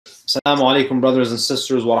Assalamu alaikum, brothers and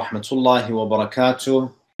sisters, wa rahmatullahi wa barakatuh.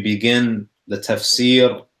 We begin the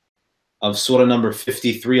tafsir of Surah number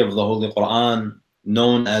 53 of the Holy Quran,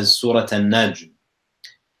 known as Surah An-Najm.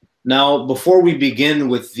 Now, before we begin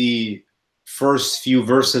with the first few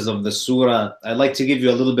verses of the surah, I'd like to give you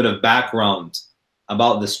a little bit of background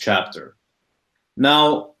about this chapter.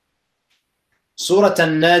 Now, Surah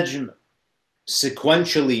An-Najm,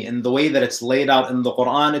 sequentially, in the way that it's laid out in the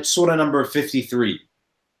Quran, it's Surah number 53.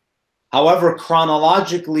 However,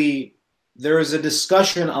 chronologically, there is a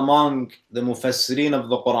discussion among the Mufassirin of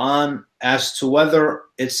the Quran as to whether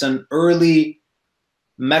it's an early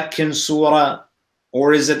Meccan surah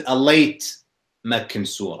or is it a late Meccan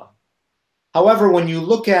surah. However, when you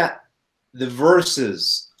look at the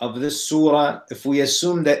verses of this surah, if we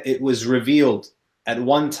assume that it was revealed at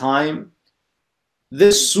one time,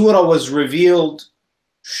 this surah was revealed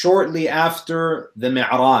shortly after the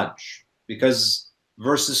Mi'raj, because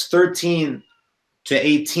verses 13 to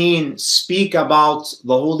 18 speak about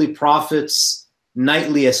the Holy Prophet's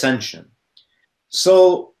nightly ascension.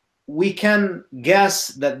 So we can guess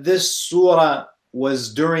that this surah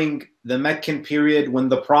was during the Meccan period when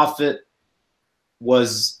the Prophet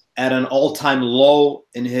was at an all-time low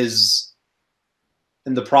in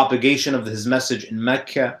the propagation of his message in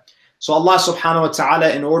Mecca. So Allah subhanahu wa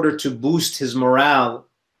ta'ala, in order to boost his morale,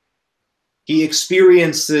 he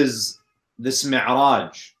experiences this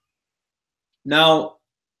Mi'raj. Now,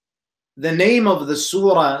 the name of the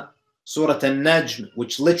surah, Surah An-Najm,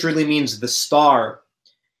 which literally means the star,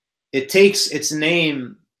 it takes its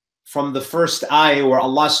name from the first ayah where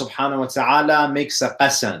Allah subhanahu wa ta'ala makes a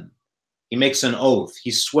qasam. He makes an oath. He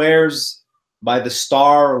swears by the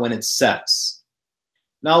star when it sets.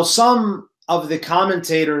 Now, some of the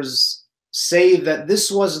commentators say that this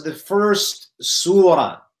was the first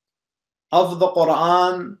surah of the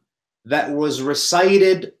Quran that was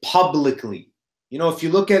recited publicly. You know, if you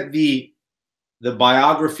look at the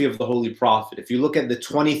biography of the Holy Prophet, if you look at the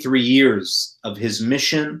 23 years of his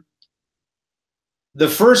mission, the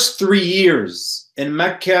first 3 years in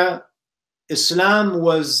Mecca, Islam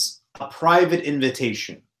was a private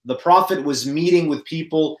invitation. The Prophet was meeting with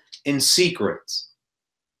people in secret.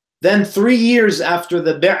 Then 3 years after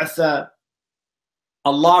the Bi'tha,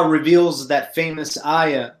 Allah reveals that famous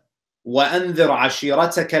ayah, وَأَنذِرْ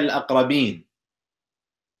عَشِيرَتَكَ الْأَقْرَبِينَ.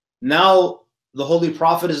 Now the Holy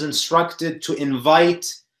Prophet is instructed to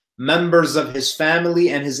invite members of his family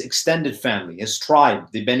and his extended family, his tribe,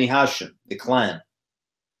 the Bani Hashim, the clan.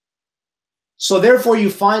 So therefore you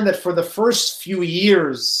find that for the first few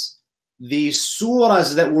years, the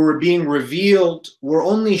surahs that were being revealed were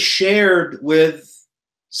only shared with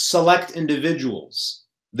select individuals.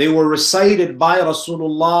 They were recited by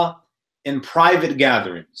Rasulullah in private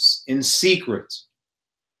gatherings, in secret.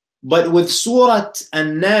 But with Surah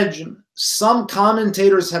An-Najm, some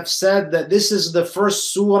commentators have said that this is the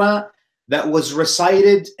first surah that was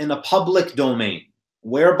recited in a public domain,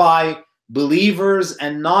 whereby believers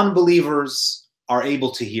and non-believers are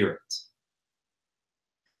able to hear it.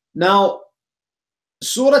 Now,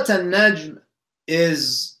 Surah An-Najm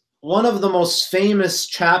is one of the most famous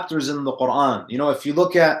chapters in the Quran. You know, if you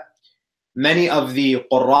look at many of the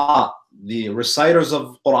Qurra, the reciters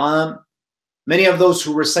of Quran, many of those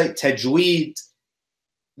who recite Tajweed,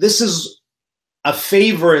 this is a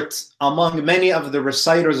favorite among many of the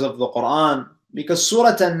reciters of the Quran, because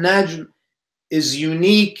Surah An-Najm is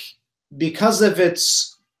unique because of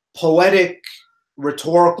its poetic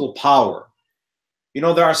rhetorical power. You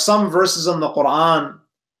know, there are some verses in the Quran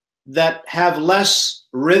that have less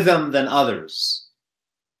rhythm than others.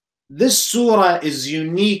 This surah is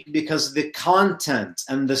unique because the content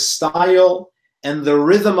and the style and the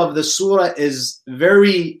rhythm of the surah is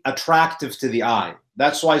very attractive to the eye.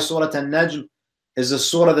 That's why Surah An-Najm is a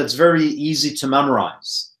surah that's very easy to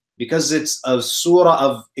memorize, because it's a surah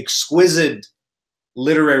of exquisite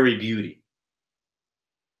literary beauty.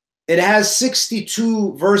 It has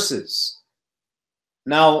 62 verses.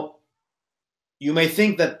 Now, you may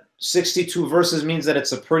think that 62 verses means that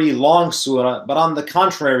it's a pretty long surah, but on the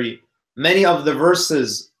contrary, many of the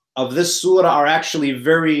verses of this surah are actually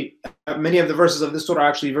very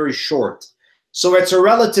short. So it's a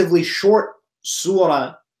relatively short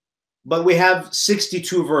surah, but we have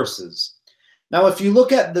 62 verses. Now, if you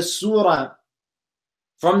look at the surah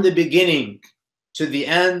from the beginning to the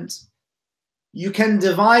end, you can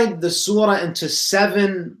divide the surah into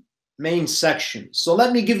 7 main sections. So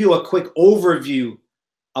let me give you a quick overview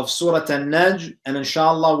of Surah An-Najm, and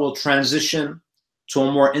inshallah we'll transition to a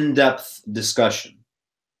more in-depth discussion.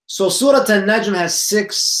 So Surah An-Najm has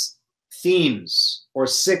 6 themes or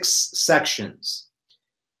 6 sections.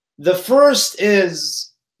 The first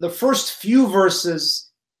is the first few verses,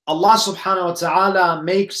 Allah subhanahu wa ta'ala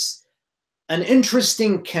makes an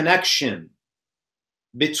interesting connection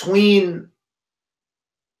between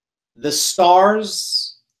the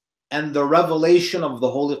stars and the revelation of the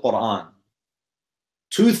Holy Quran.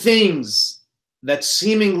 Two things that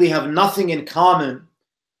seemingly have nothing in common.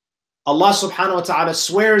 Allah subhanahu wa ta'ala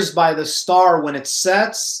swears by the star when it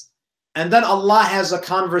sets, and then Allah has a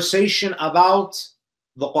conversation about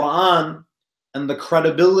the Quran and the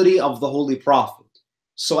credibility of the Holy Prophet.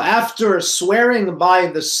 So after swearing by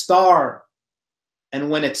the star and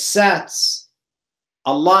when it sets,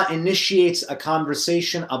 Allah initiates a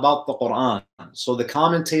conversation about the Quran. So the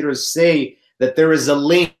commentators say that there is a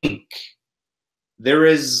link, there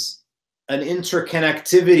is an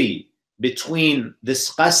interconnectivity between this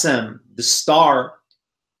qasam, the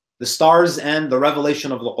stars and the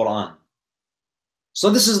revelation of the Quran. So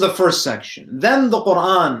this is the first section. Then the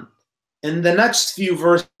Quran, in the next few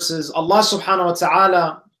verses, Allah subhanahu wa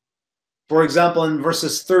ta'ala, for example, in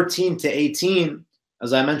verses 13 to 18,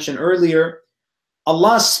 as I mentioned earlier,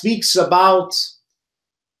 Allah speaks about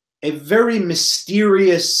a very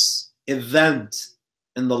mysterious event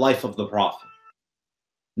in the life of the Prophet,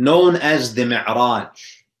 known as the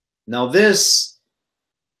Mi'raj. Now this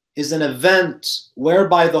is an event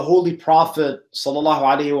whereby the Holy Prophet sallallahu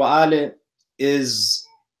alaihi wasallam is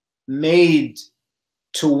made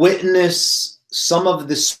to witness some of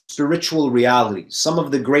the spiritual realities, some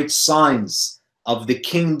of the great signs of the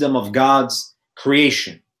kingdom of God's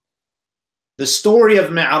creation. The story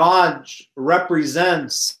of Mi'raj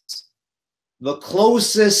represents the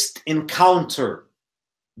closest encounter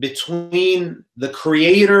between the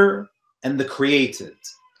creator and the created.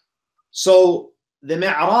 So the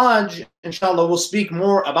Mi'raj, inshallah, we'll speak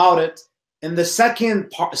more about it. In the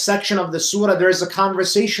second section of the surah, there is a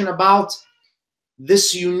conversation about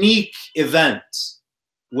this unique event,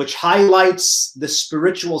 which highlights the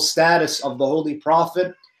spiritual status of the Holy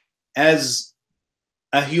Prophet as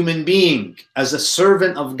a human being, as a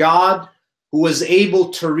servant of God who was able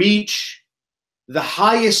to reach the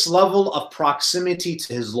highest level of proximity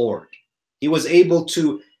to his Lord. He was able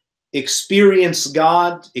to experience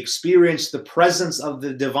God, experience the presence of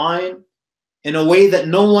the divine in a way that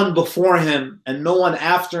no one before him and no one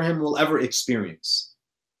after him will ever experience.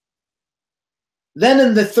 Then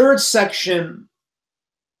in the third section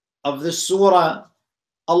of the surah,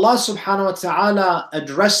 Allah subhanahu wa ta'ala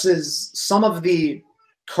addresses some of the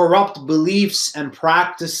corrupt beliefs and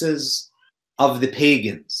practices of the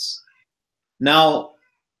pagans. Now,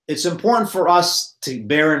 it's important for us to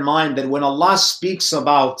bear in mind that when Allah speaks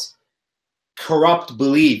about corrupt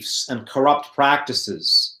beliefs and corrupt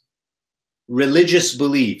practices, religious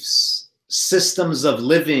beliefs, systems of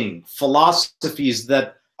living, philosophies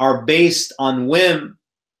that are based on whim,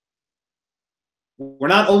 we're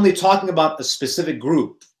not only talking about a specific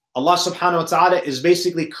group. Allah subhanahu wa ta'ala is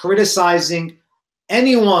basically criticizing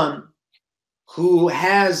anyone who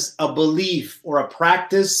has a belief or a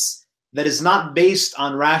practice that is not based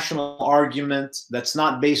on rational argument, that's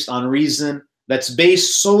not based on reason, that's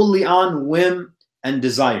based solely on whim and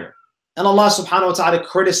desire. And Allah subhanahu wa ta'ala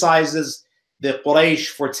criticizes the Quraysh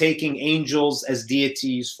for taking angels as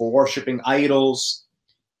deities, for worshipping idols.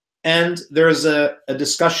 And there's a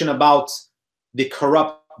discussion about the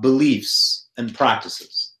corrupt beliefs and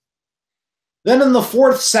practices. Then in the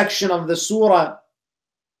fourth section of the surah,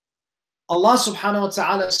 Allah subhanahu wa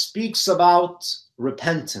ta'ala speaks about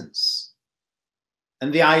repentance.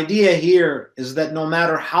 And the idea here is that no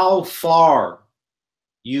matter how far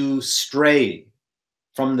you stray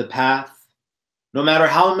from the path, no matter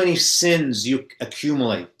how many sins you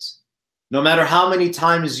accumulate, no matter how many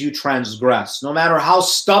times you transgress, no matter how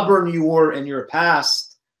stubborn you were in your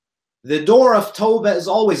past, the door of tawbah is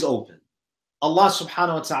always open. Allah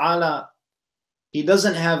subhanahu wa ta'ala, He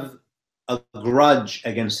doesn't have a grudge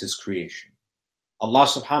against His creation. Allah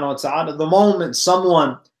subhanahu wa ta'ala, the moment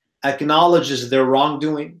someone acknowledges their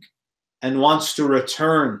wrongdoing and wants to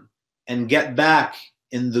return and get back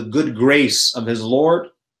in the good grace of his Lord,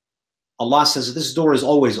 Allah says this door is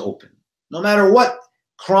always open. No matter what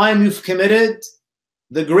crime you've committed,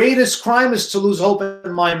 the greatest crime is to lose hope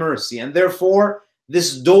in my mercy. And therefore,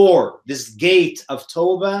 this door, this gate of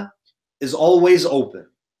Tawbah is always open.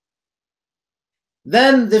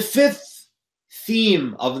 Then the fifth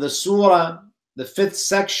theme of the surah, the fifth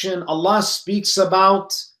section, Allah speaks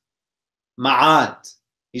about ma'ad.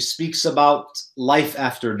 He speaks about life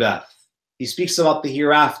after death. He speaks about the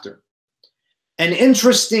hereafter. And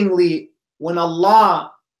interestingly, when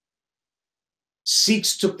Allah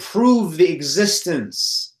seeks to prove the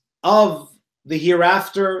existence of the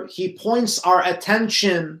hereafter, He points our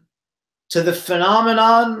attention to the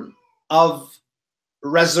phenomenon of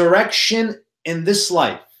resurrection in this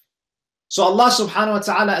life. So Allah subhanahu wa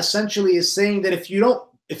ta'ala essentially is saying that if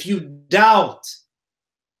you doubt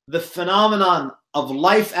the phenomenon of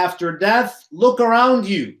life after death, look around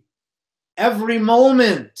you. Every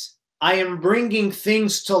moment I am bringing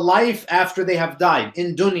things to life after they have died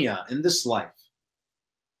in dunya, in this life.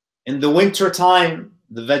 In the winter time,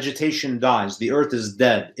 the vegetation dies, the earth is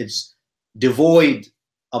dead, it's devoid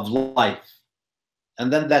of life.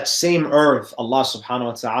 And then that same earth, Allah subhanahu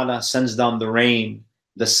wa ta'ala sends down the rain,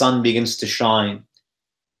 the sun begins to shine,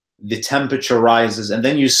 the temperature rises, and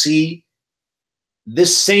then you see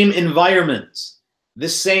this same environment,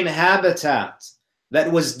 this same habitat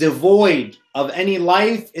that was devoid of any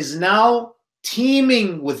life is now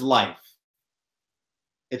teeming with life.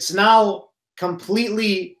 It's now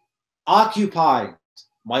completely occupied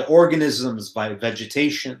by organisms, by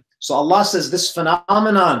vegetation. So Allah says this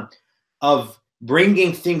phenomenon of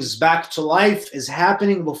bringing things back to life is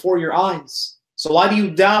happening before your eyes. So why do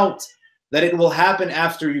you doubt that it will happen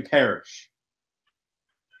after you perish?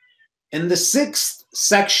 In the 6th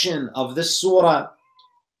section of this surah,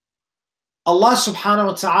 Allah subhanahu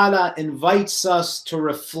wa ta'ala invites us to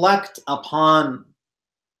reflect upon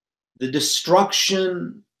the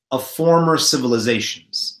destruction of former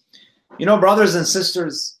civilizations. You know, brothers and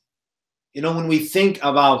sisters, you know, when we think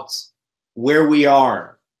about where we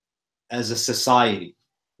are as a society,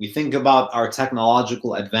 we think about our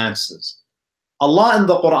technological advances. Allah in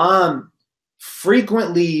the Quran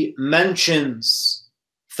frequently mentions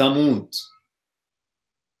Thamud,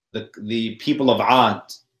 the people of Ad.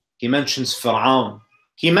 He mentions Fir'aun.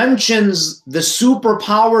 He mentions the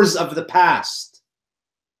superpowers of the past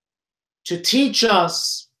to teach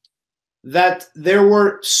us that there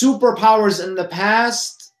were superpowers in the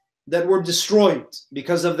past that were destroyed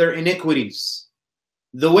because of their iniquities.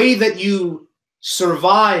 The way that you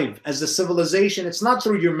survive as a civilization, it's not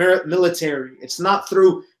through your military, it's not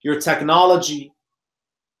through your technology.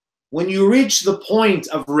 When you reach the point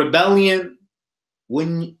of rebellion,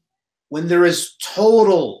 when there is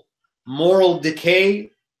total moral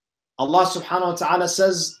decay, Allah subhanahu wa ta'ala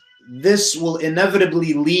says this will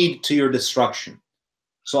inevitably lead to your destruction.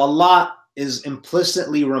 So Allah is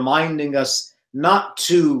implicitly reminding us not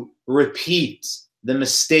to repeat the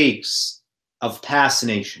mistakes of past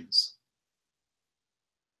nations.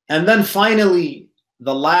 And then finally,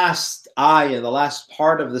 the last ayah, the last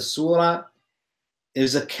part of the surah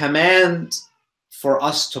is a command for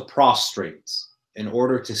us to prostrate in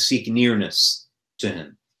order to seek nearness to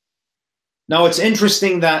Him. Now it's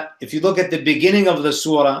interesting that if you look at the beginning of the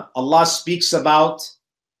surah, Allah speaks about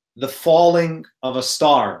the falling of a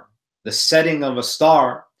star, the setting of a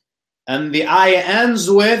star, and the ayah ends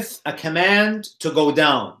with a command to go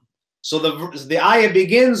down. So the ayah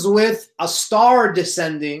begins with a star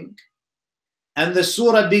descending, and the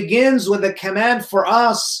surah begins with a command for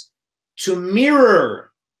us to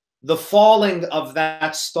mirror the falling of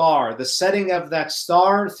that star, the setting of that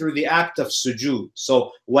star through the act of sujood.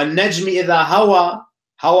 So when Najm idha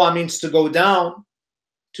hawa means to go down,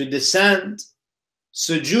 to descend.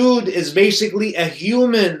 Sujood is basically a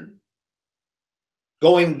human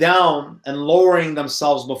going down and lowering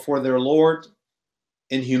themselves before their Lord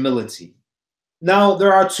in humility. Now,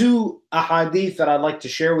 there are two ahadith that I'd like to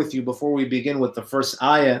share with you before we begin with the first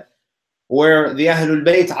ayah, where the Ahlul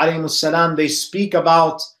Bayt alayhimus salam, they speak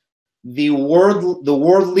about the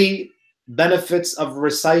worldly benefits of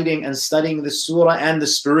reciting and studying the surah and the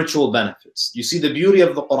spiritual benefits. You see, the beauty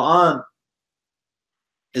of the Quran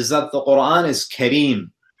is that the Quran is Kareem.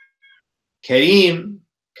 Kareem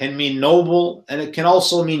can mean noble, and it can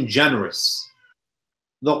also mean generous.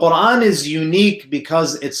 The Quran is unique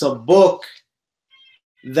because it's a book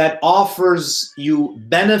that offers you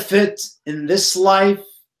benefit in this life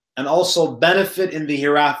and also benefit in the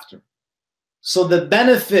hereafter. So the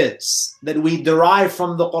benefits that we derive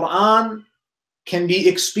from the Quran can be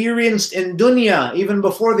experienced in dunya even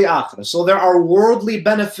before the akhirah. So there are worldly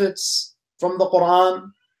benefits from the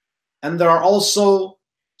Quran, and there are also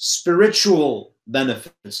spiritual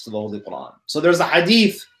benefits to the Holy Quran. So there's a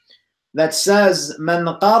hadith that says, "Man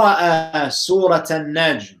qara'a Surah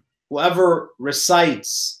Najm," whoever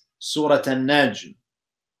recites Surah Najm,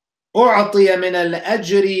 "U'atiya min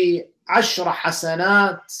al-ajri 10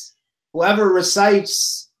 hasanat," whoever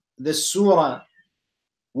recites this surah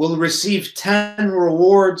will receive 10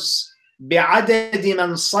 rewards, بِعَدَدِ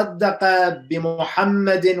مَنْ صَدَّقَ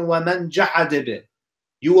بِمُحَمَّدٍ وَمَنْ جَحَدَ بِهِ.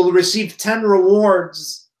 You will receive 10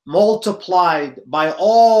 rewards multiplied by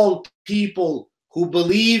all people who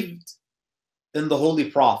believed in the Holy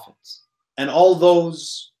Prophet and all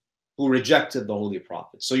those who rejected the Holy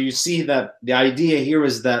Prophet. So you see that the idea here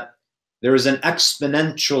is that there is an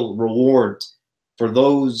exponential reward for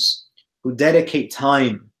those who dedicate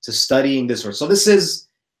time to studying this verse. So this is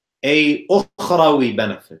a ukhrawi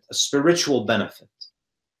benefit, a spiritual benefit.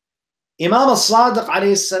 Imam al-Sadiq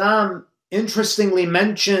alayhi salam interestingly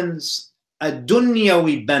mentions a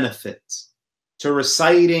dunyawi benefit to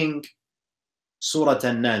reciting Surah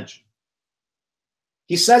An-Najm.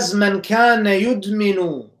 He says, "Man kana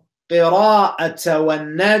yudminu qira'ata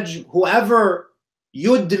wan-najm,"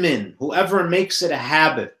 whoever makes it a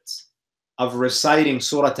habit of reciting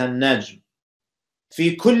Surah An-Najm,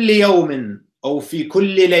 fi kulli yawmin or fi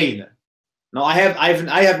kulli layla. Now I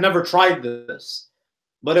have never tried this,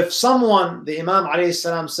 but if someone, the Imam alayhi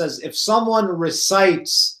salam says, if someone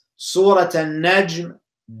recites Surah An-Najm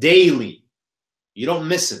daily, you don't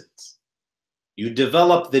miss it. You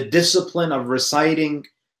develop the discipline of reciting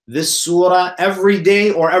this surah every day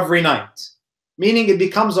or every night, meaning it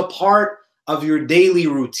becomes a part of your daily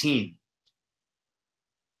routine.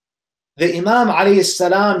 The Imam alayhi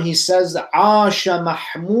salam, he says, "Asha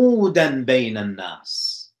mahmudan bayna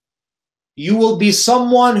an-nas." You will be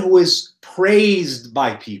someone who is praised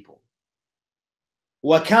by people.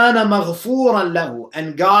 "Wa kana maghfuran lahu,"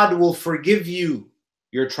 and God will forgive you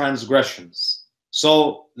your transgressions.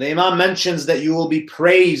 So the Imam mentions that you will be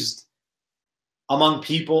praised among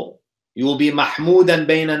people. You will be mahmudan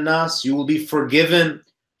bayna an-nas. You will be forgiven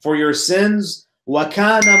for your sins.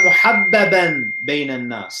 وَكَانَ مُحَبَّبًا بَيْنَ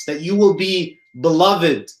النَّاسِ, that you will be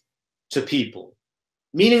beloved to people.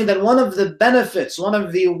 Meaning that one of the benefits, one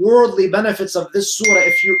of the worldly benefits of this surah,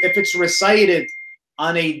 if it's recited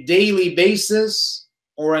on a daily basis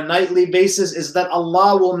or a nightly basis, is that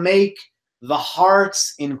Allah will make the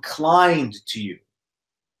hearts inclined to you.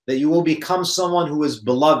 That you will become someone who is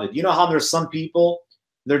beloved. You know how there's some people,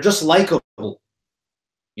 they're just likable.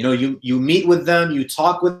 You know, you meet with them, you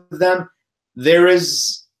talk with them, there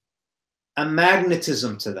is a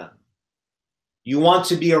magnetism to them. You want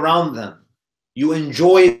to be around them. You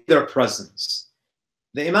enjoy their presence.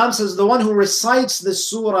 The Imam says the one who recites this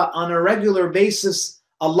surah on a regular basis,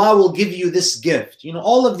 Allah will give you this gift. You know,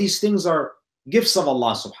 all of these things are gifts of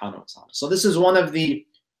Allah subhanahu wa ta'ala. So this is one of the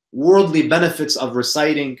worldly benefits of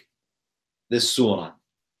reciting this surah.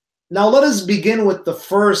 Now let us begin with the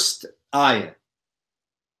first ayah.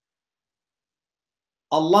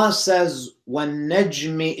 Allah says,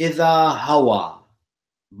 وَالنَّجْمِ إِذَا هَوَى,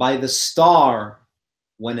 by the star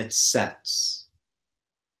when it sets.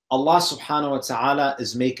 Allah subhanahu wa ta'ala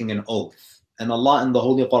is making an oath. And Allah in the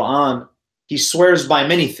Holy Quran, He swears by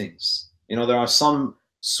many things. You know, there are some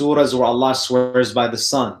surahs where Allah swears by the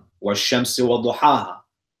sun. وَالشَّمْسِ وَضُحَاهَا.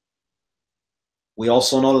 We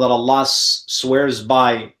also know that Allah swears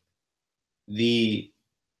by the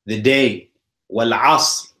day.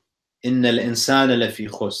 وَالْعَصْرِ إِنَّ الْإِنسَانَ لَفِي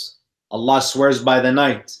خُسْرٍ. Allah swears by the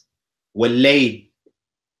night. وَاللَّيْلِ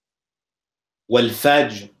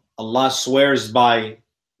وَالْفَجْرِ. Allah swears by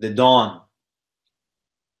the dawn.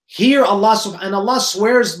 Here Allah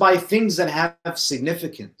swears by things that have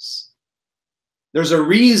significance. There's a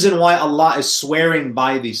reason why Allah is swearing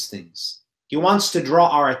by these things. He wants to draw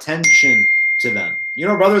our attention to them. You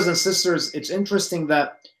know, brothers and sisters, it's interesting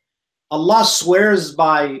that Allah swears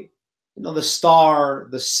by, you know, the star,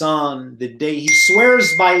 the sun, the day. He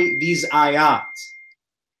swears by these ayat.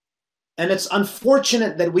 And it's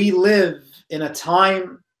unfortunate that we live in a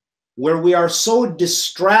time where we are so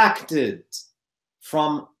distracted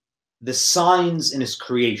from the signs in His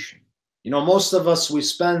creation. You know, most of us, we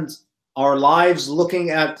spend our lives looking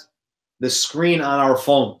at the screen on our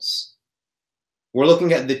phones. We're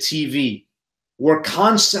looking at the TV. We're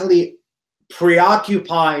constantly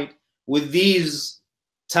preoccupied with these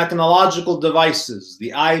technological devices, the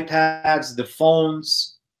iPads, the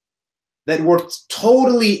phones, that were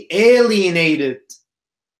totally alienated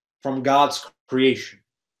from God's creation.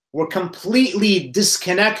 We're completely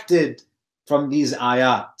disconnected from these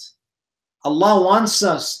ayat. Allah wants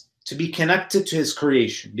us to be connected to His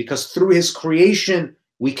creation, because through His creation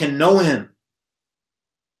we can know Him.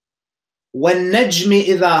 وَالنَّجْمِ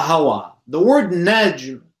إِذَا هَوَى. The word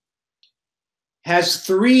Najm has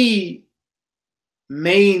three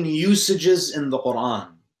main usages in the Quran.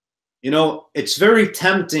 You know, it's very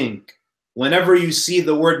tempting whenever you see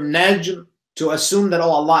the word Najm to assume that, oh,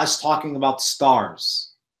 Allah is talking about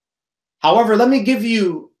stars. However, let me give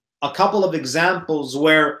you a couple of examples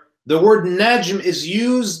where the word Najm is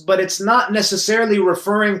used, but it's not necessarily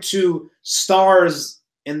referring to stars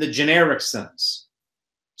in the generic sense.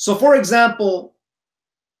 So, for example,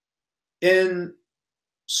 in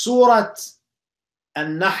Surah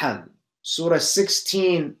An-Nahl, Surah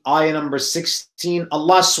 16, ayah number 16,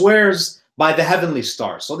 Allah swears by the heavenly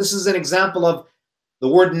stars. So this is an example of the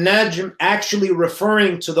word Najm actually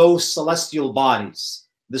referring to those celestial bodies,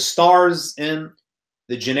 the stars in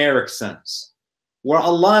the generic sense, where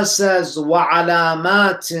Allah says,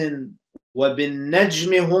 وَعَلَامَاتٍ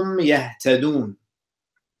وَبِالنَّجْمِ هُمْ يَهْتَدُونَ.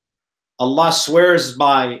 Allah swears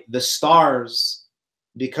by the stars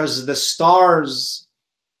because the stars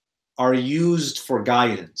are used for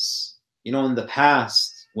guidance. You know, in the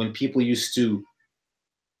past, when people used to,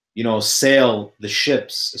 sail the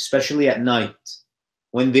ships, especially at night,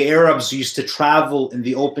 when the Arabs used to travel in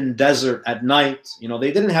the open desert at night,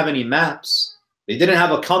 they didn't have any maps. They didn't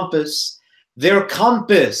have a compass. Their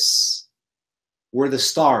compass were the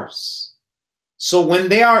stars. So when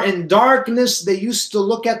they are in darkness, they used to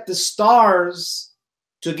look at the stars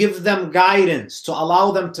to give them guidance, to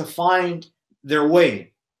allow them to find their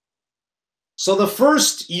way. So the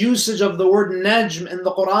first usage of the word Najm in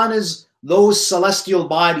the Quran is those celestial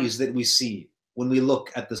bodies that we see when we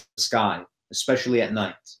look at the sky, especially at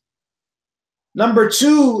night. Number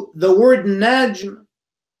two, the word Najm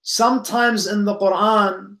sometimes in the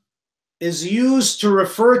Quran is used to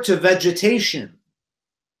refer to vegetation.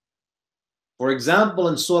 For example,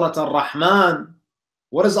 in Surah Ar-Rahman,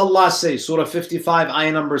 what does Allah say? Surah 55,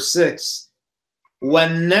 ayah number 6.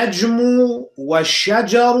 وَالنَّجْمُ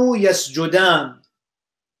وَالشَّجَرُ يَسْجُدَانِ.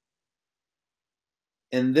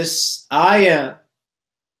 In this ayah,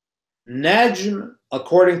 Najm,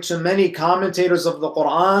 according to many commentators of the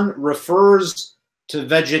Quran, refers to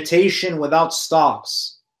vegetation without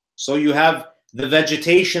stalks. So you have the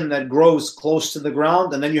vegetation that grows close to the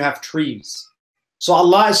ground, and then you have trees. So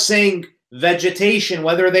Allah is saying vegetation,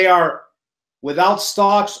 whether they are without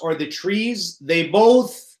stalks or the trees, they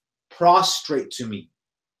both prostrate to me.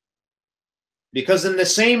 Because in the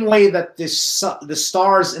same way that the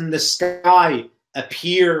stars in the sky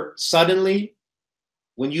appear suddenly,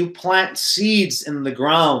 when you plant seeds in the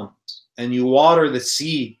ground and you water the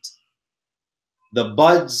seed, the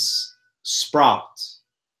buds sprout.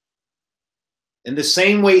 In the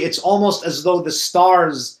same way, it's almost as though the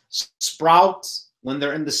stars sprout when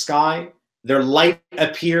they're in the sky. Their light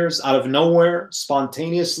appears out of nowhere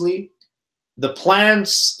spontaneously. The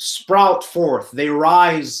plants sprout forth. They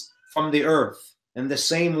rise from the earth in the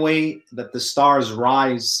same way that the stars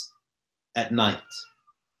rise at night.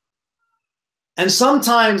 And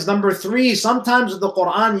sometimes, number three, sometimes the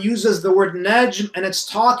Quran uses the word Najm and it's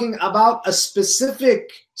talking about a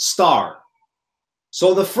specific star.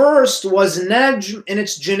 So the first was Najm in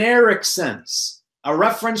its generic sense, a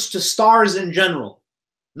reference to stars in general.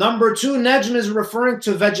 Number two, Najm is referring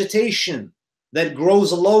to vegetation that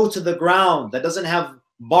grows low to the ground, that doesn't have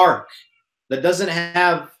bark, that doesn't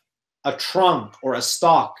have a trunk or a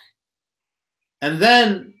stalk. And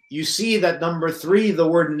then you see that number three, the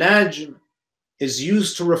word Najm, is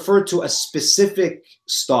used to refer to a specific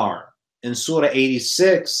star. In Surah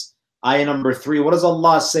 86, ayah number 3, what does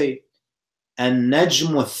Allah say?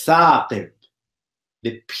 An-Najm Thaqib,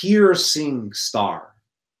 the piercing star.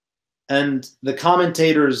 And the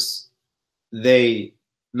commentators, they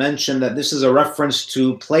mention that this is a reference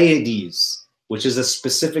to Pleiades, which is a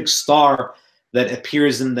specific star that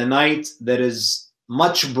appears in the night that is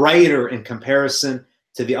much brighter in comparison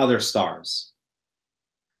to the other stars.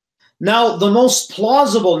 Now, the most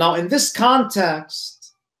plausible, now in this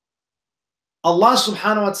context, Allah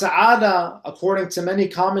subhanahu wa ta'ala, according to many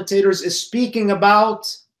commentators, is speaking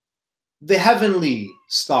about the heavenly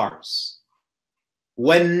stars.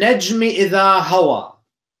 وَالنَّجْمِ إِذَا هَوَى.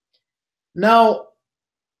 Now,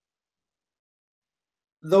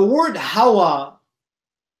 the word hawa,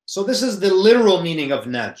 so this is the literal meaning of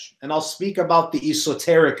Najm, and I'll speak about the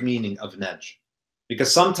esoteric meaning of Najm,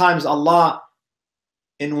 because sometimes Allah,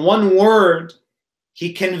 in one word,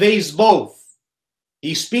 He conveys both.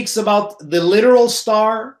 He speaks about the literal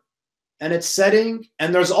star and its setting,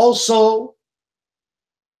 and there's also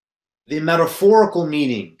the metaphorical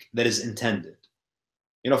meaning that is intended.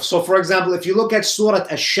 So for example, if you look at Surah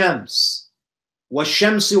Ash-Shams,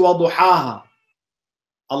 وَالشَّمْسِ وَضُحَاهَا,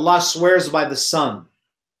 Allah swears by the sun.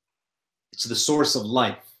 It's the source of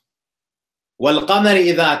life.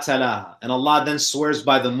 وَالْقَمَرِ إِذَا تَلَاهَا, and Allah then swears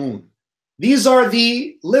by the moon. These are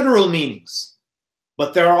the literal meanings,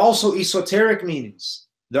 but there are also esoteric meanings.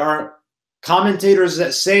 There are commentators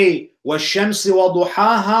that say وَالشَّمْسِ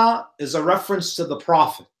وَضُحَاهَا is a reference to the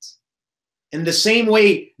Prophet. In the same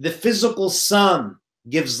way, the physical sun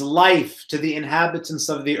gives life to the inhabitants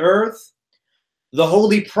of the earth, the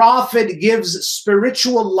Holy Prophet gives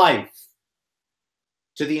spiritual life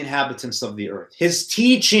to the inhabitants of the earth. His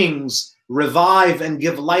teachings revive and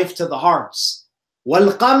give life to the hearts.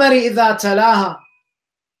 وَالْقَمَرِ إِذَا تَلَاهَا.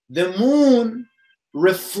 The moon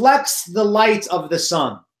reflects the light of the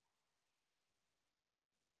sun.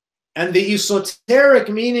 And the esoteric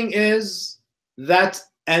meaning is that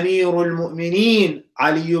Amirul Mu'mineen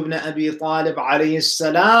Ali ibn Abi Talib alayhi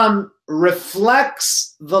salam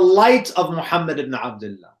reflects the light of Muhammad ibn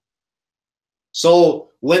Abdullah. So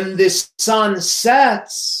when this sun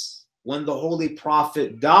sets, when the Holy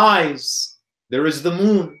Prophet dies, there is the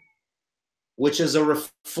moon, which is a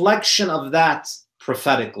reflection of that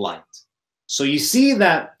prophetic light. So you see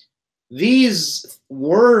that these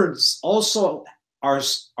words also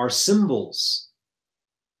are symbols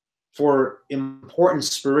for important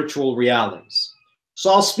spiritual realities.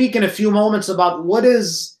 So I'll speak in a few moments about what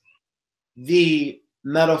is the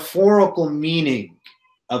metaphorical meaning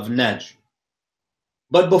of Najm.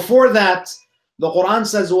 But before that, the Quran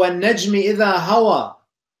says, وَالنَّجْمِ إِذَا هَوَى,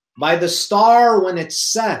 by the star when it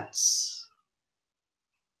sets.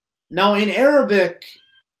 Now in Arabic,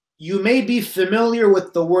 you may be familiar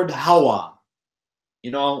with the word hawa.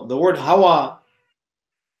 You know, the word hawa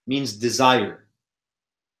means desire.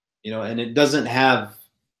 You know, and it doesn't have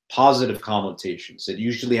positive connotations. It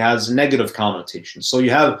usually has negative connotations. So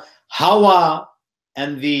you have hawa,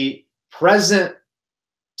 and the present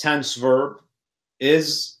tense verb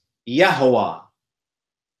is yahwa.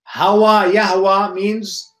 Hawa, yahwa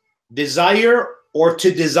means desire or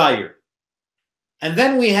to desire. And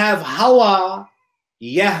then we have hawa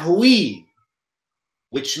yahwi,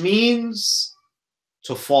 which means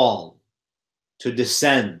to fall, to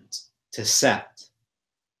descend, to set.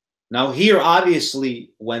 Now here,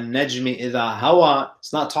 obviously, when Najmi idha hawa,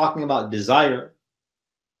 it's not talking about desire.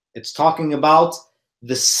 It's talking about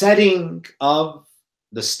the setting of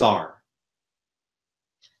the star.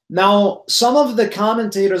 Now, some of the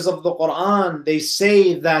commentators of the Quran, they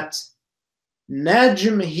say that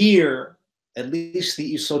Najm here, at least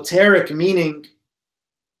the esoteric meaning,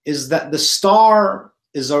 is that the star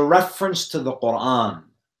is a reference to the Quran.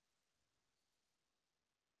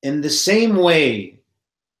 In the same way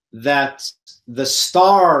that the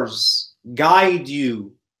stars guide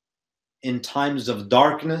you in times of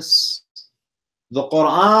darkness, the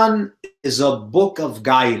Quran is a book of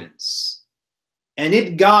guidance, and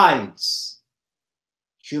it guides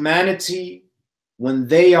humanity when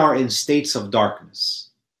they are in states of darkness.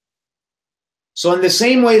 So in the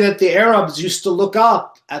same way that the Arabs used to look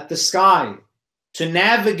up at the sky to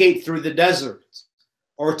navigate through the desert,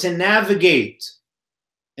 or to navigate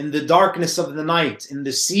in the darkness of the night in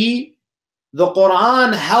the sea, the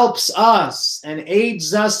Quran helps us and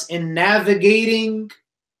aids us in navigating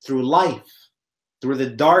through life, through the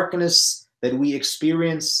darkness that we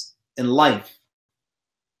experience in life.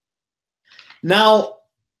 Now,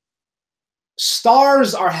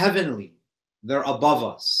 stars are heavenly. They're above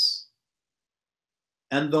us.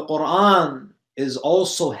 And the Quran is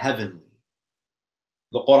also heavenly.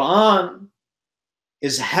 The Quran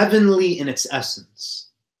is heavenly in its essence.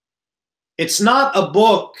 It's not a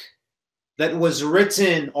book that was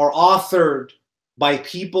written or authored by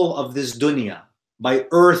people of this dunya, by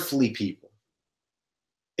earthly people.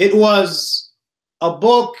 It was a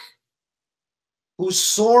book whose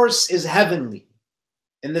source is heavenly.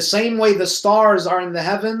 In the same way the stars are in the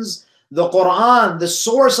heavens, the Quran, the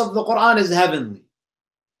source of the Quran is heavenly.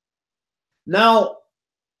 Now,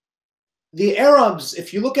 the Arabs,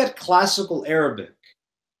 if you look at classical Arabic,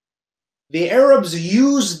 the Arabs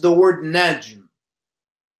used the word Najm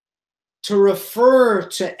to refer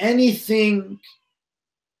to anything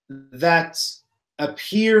that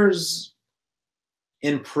appears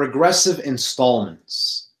in progressive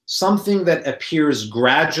installments, something that appears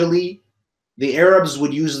gradually. The Arabs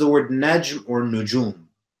would use the word Najm or Nujum,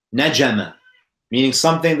 Najama, meaning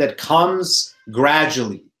something that comes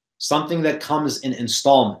gradually, something that comes in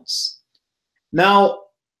installments. Now,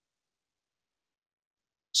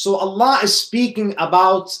 so Allah is speaking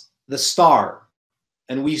about the star,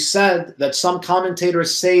 and we said that some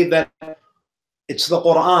commentators say that it's the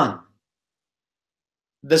Quran.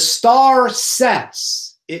 The star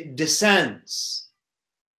sets, it descends.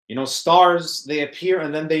 You know, stars, they appear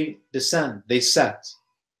and then they descend, they set.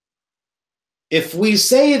 If we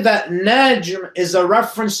say that Najm is a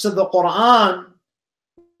reference to the Quran,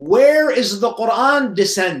 where is the Quran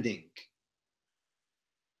descending?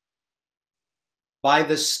 By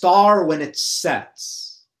the star when it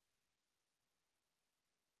sets.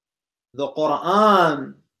 The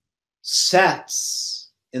Quran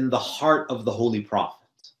sets in the heart of the Holy Prophet.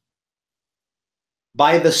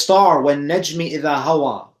 By the star, when Najmi idha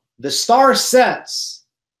hawa, the star sets,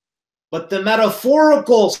 but the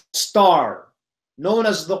metaphorical star, known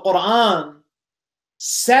as the Quran,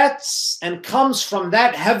 sets and comes from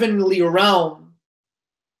that heavenly realm,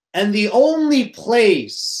 and the only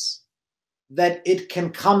place that it can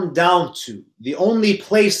come down to, the only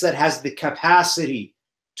place that has the capacity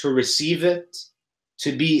to receive it,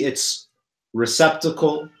 to be its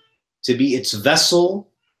receptacle, to be its vessel,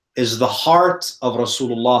 is the heart of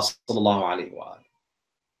Rasulullah sallallahu alaihi wasallam.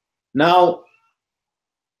 Now,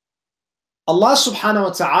 Allah subhanahu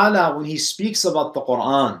wa ta'ala, when He speaks about the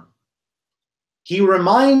Quran, He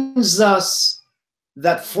reminds us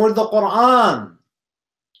that for the Quran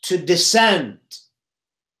to descend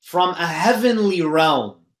from a heavenly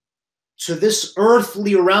realm to this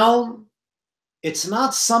earthly realm, it's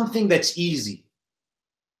not something that's easy.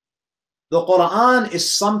 The Quran is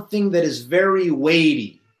something that is very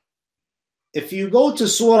weighty. If you go to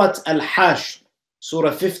Surah Al-Hashr,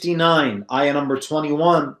 Surah 59, ayah number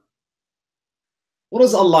 21, what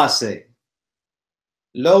does Allah say?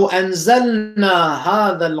 لو أنزلنا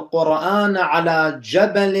هذا القرآن على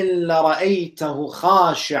جبل لرأيته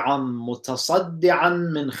خاشعا متصدعا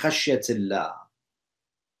من خشية الله.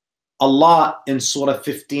 Allah in Surah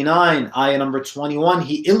 59, ayah number 21,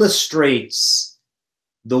 He illustrates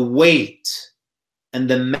the weight and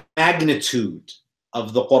the magnitude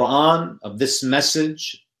of the Quran, of this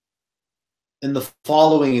message, in the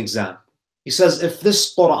following example. He says, if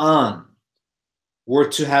this Quran were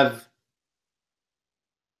to have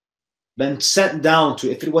been sent down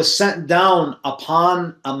to, if it was sent down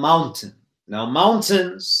upon a mountain. Now,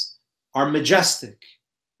 mountains are majestic.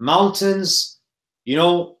 Mountains, you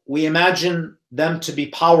know, we imagine them to be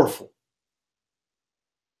powerful.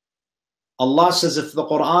 Allah says if the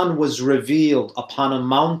Quran was revealed upon a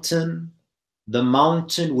mountain, the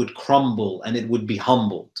mountain would crumble and it would be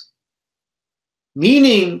humbled.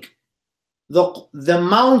 Meaning, the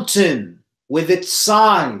mountain with its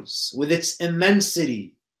size, with its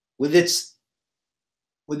immensity, with its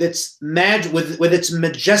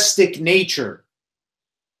majestic nature,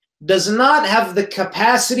 does not have the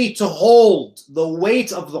capacity to hold the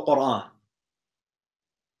weight of the Quran.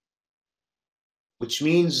 Which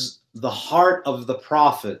means the heart of the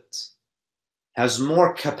Prophet has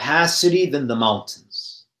more capacity than the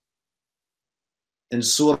mountains. In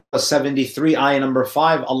Surah 73, ayah number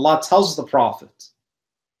 5, Allah tells the Prophet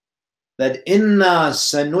that إِنَّا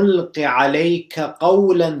سَنُلْقِ عَلَيْكَ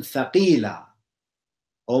قَوْلًا ثَقِيلًا.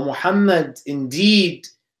 O Muhammad, indeed,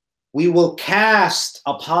 we will cast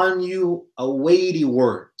upon you a weighty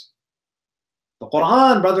word. The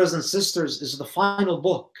Quran, brothers and sisters, is the final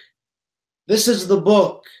book. This is the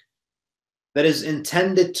book that is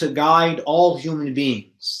intended to guide all human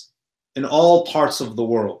beings in all parts of the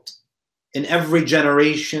world, in every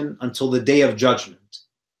generation until the day of judgment.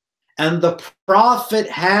 And the Prophet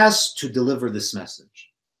has to deliver this message.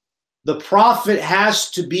 The Prophet has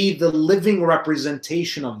to be the living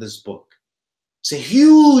representation of this book. It's a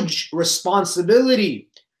huge responsibility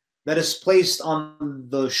that is placed on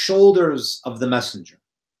the shoulders of the messenger.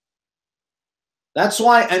 That's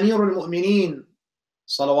why Amir al-Mu'mineen,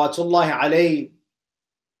 salawatullahi alayhi,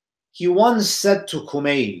 he once said to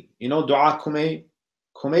Kumayl, you know Dua Kumayl?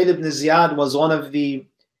 Kumayl ibn Ziyad was one of the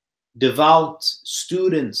devout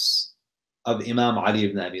students of Imam Ali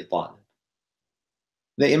ibn Abi Talib.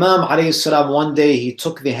 The Imam alayhi salam, one day he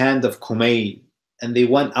took the hand of Kumayl and they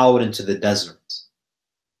went out into the desert.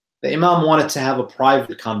 The Imam wanted to have a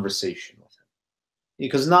private conversation with him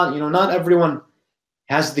because not everyone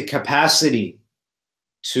has the capacity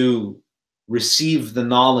to receive the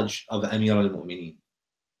knowledge of Amir al-Mu'mineen.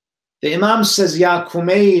 The Imam says, Ya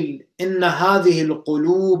Kumayl, inna hadhihi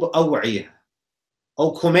al-qulub aw'iyah.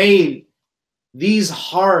 O Kumayl, these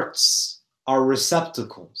hearts are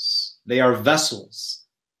receptacles. They are vessels.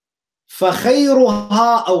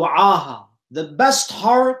 فَخَيْرُهَا أَوْعَاهَا. The best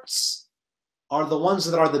hearts are the ones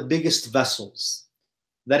that are the biggest vessels,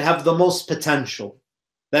 that have the most potential,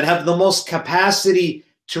 that have the most capacity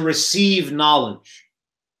to receive knowledge.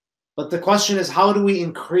 But the question is, how do we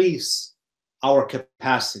increase our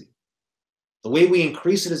capacity? The way we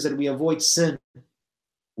increase it is that we avoid sin.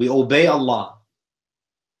 We obey Allah.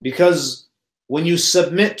 Because when you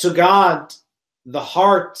submit to God, the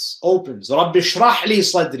heart opens. Rabbi shrah li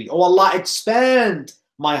sadri. Oh Allah, expand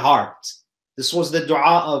my heart. This was the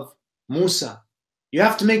dua of Musa. You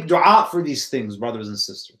have to make dua for these things, brothers and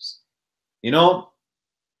sisters. You know,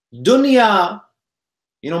 dunya,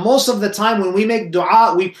 most of the time when we make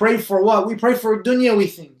dua, we pray for what? We pray for dunyawi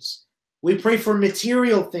things. We pray for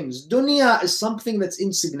material things. Dunya is something that's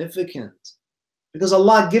insignificant because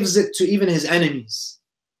Allah gives it to even His enemies.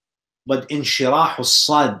 But inshirahu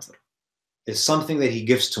sadr is something that He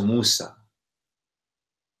gives to Musa.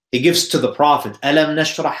 He gives to the Prophet. Alam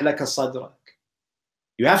nashrah laka sadrak.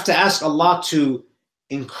 You have to ask Allah to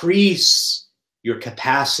increase your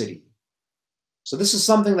capacity. So this is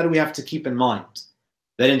something that we have to keep in mind,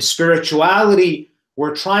 that in spirituality,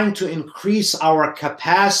 we're trying to increase our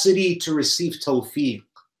capacity to receive tawfiq.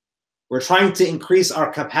 We're trying to increase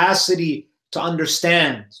our capacity to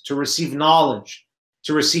understand, to receive knowledge,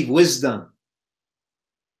 to receive wisdom.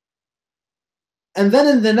 And then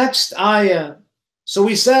in the next ayah, so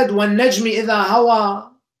we said, when najmi idha hawa,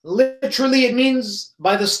 literally it means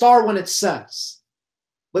by the star when it sets.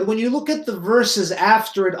 But when you look at the verses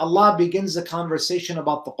after it, Allah begins a conversation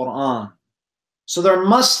about the Quran. So there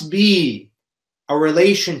must be a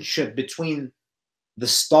relationship between the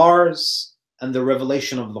stars and the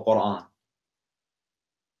revelation of the Quran.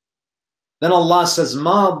 Then Allah says,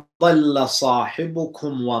 مَا ضَلَّ صَاحِبُكُمْ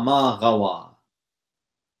وَمَا غَوَى.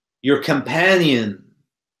 Your companion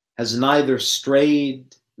has neither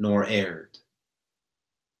strayed nor erred.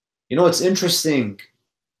 You know, it's interesting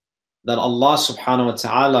that Allah subhanahu wa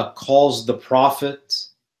ta'ala calls the Prophet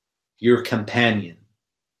your companion.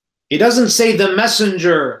 He doesn't say the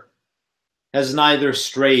messenger has neither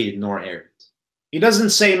strayed nor erred. He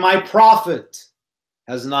doesn't say my Prophet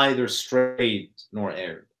has neither strayed nor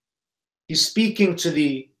erred. He's speaking to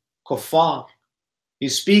the kuffar.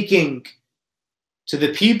 He's speaking to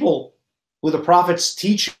the people who the Prophet's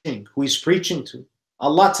teaching, who he's preaching to.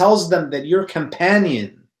 Allah tells them that your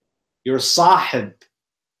companion, your sahib,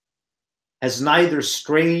 has neither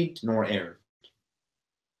strayed nor erred.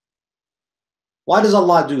 Why does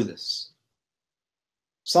Allah do this?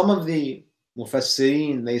 Some of the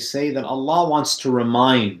mufassirin, they say that Allah wants to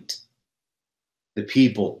remind the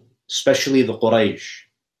people, especially the Quraysh,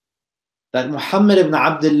 that Muhammad ibn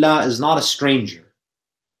Abdullah is not a stranger.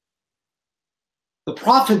 The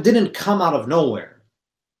Prophet didn't come out of nowhere.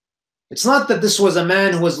 It's not that this was a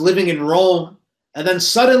man who was living in Rome and then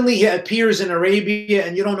suddenly he appears in Arabia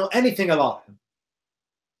and you don't know anything about him.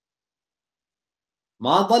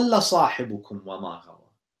 مَا ضَلَّ صَاحِبُكُمْ وَمَا غَوَى.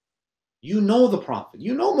 You know the Prophet.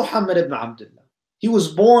 You know Muhammad ibn Abdullah. He was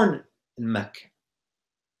born in Mecca.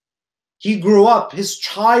 He grew up, his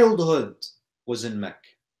childhood was in Mecca.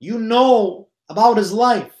 You know about his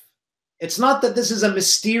life. It's not that this is a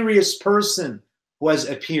mysterious person who has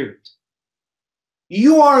appeared.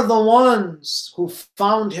 You are the ones who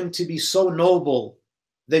found him to be so noble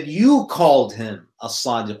that you called him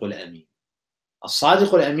As-Sadiq al-Amin.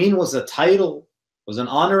 As-Sadiq al-Amin was a title, was an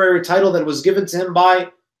honorary title that was given to him by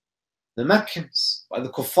the Meccans, by the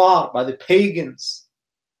kuffar, by the pagans.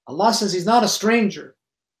 Allah says he's not a stranger.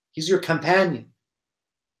 He's your companion.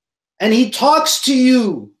 And he talks to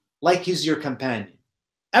you like he's your companion.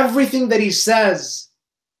 Everything that he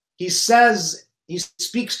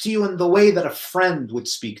speaks to you in the way that a friend would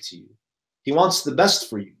speak to you. He wants the best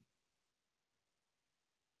for you.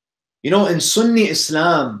 You know, in Sunni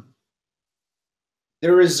Islam,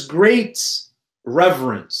 there is great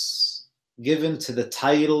reverence given to the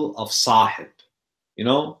title of Sahib. You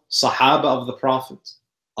know, Sahaba of the Prophet,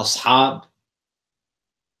 Ashab.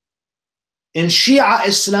 In Shi'a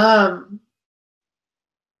Islam,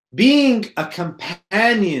 being a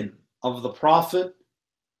companion of the Prophet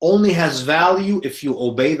only has value if you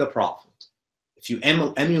obey the Prophet, if you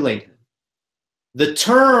emulate him. The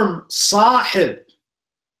term Sahib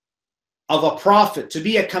of a Prophet, to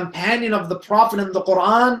be a companion of the Prophet in the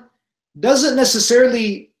Quran, doesn't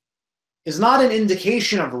necessarily, is not an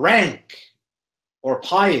indication of rank or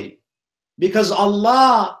piety. Because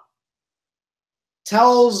Allah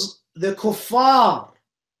tells the kuffar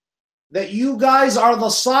that you guys are the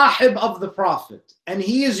sahib of the Prophet and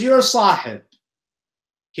he is your sahib.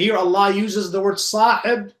 Here Allah uses the word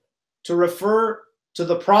sahib to refer to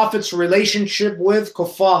the Prophet's relationship with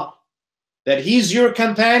kuffar, that he's your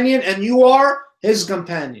companion and you are his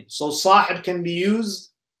companion. So sahib can be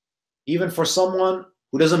used even for someone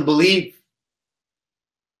who doesn't believe.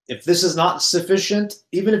 If this is not sufficient,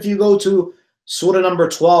 even if you go to Surah number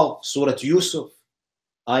 12, Surah Yusuf,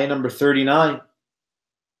 ayah number 39,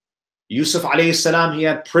 Yusuf alayhi salam, he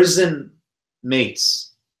had prison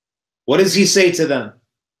mates. What does he say to them?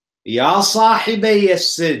 Ya sahibay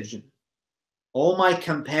as-sijn, O my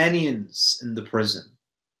companions in the prison.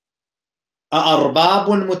 أَأَرْبَابٌ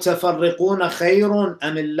مُتَفَرِّقُونَ خَيْرٌ أَمِ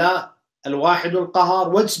اللَّهُ الْوَاحِدُ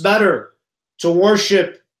الْقَهَارُ. What's better, to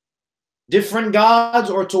worship different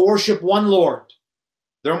gods or to worship one Lord?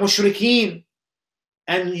 They're mushrikeen.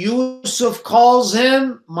 And Yusuf calls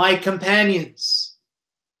him my companions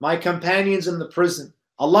in the prison.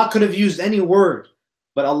 Allah could have used any word,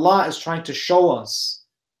 but Allah is trying to show us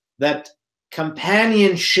that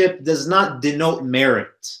companionship does not denote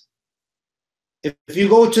merit. If you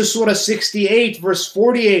go to Surah 68, verse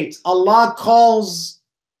 48, Allah calls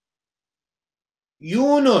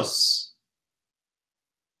Yunus,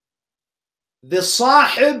 the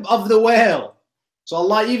sahib of the whale. So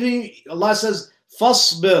Allah says,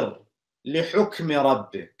 فَاصْبِرْ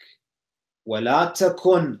لِحُكْمِ رَبِّكَ وَلَا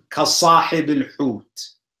تَكُنْ كَصَاحِبِ الْحُوتِ.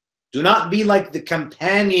 Do not be like the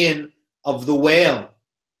companion of the whale.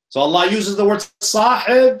 So Allah uses the word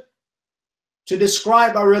sahib to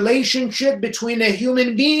describe a relationship between a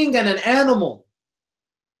human being and an animal.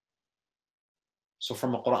 So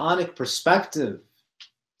from a Quranic perspective,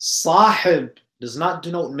 sahib does not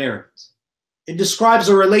denote merit. It describes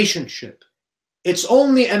a relationship. It's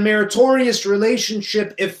only a meritorious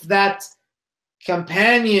relationship if that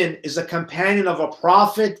companion is a companion of a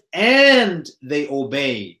prophet and they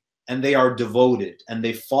obey and they are devoted and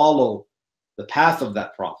they follow the path of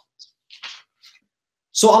that prophet.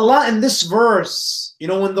 So Allah in this verse,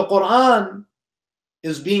 when the Quran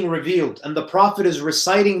is being revealed and the prophet is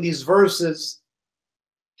reciting these verses,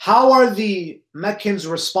 how are the Meccans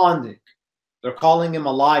responding? They're calling him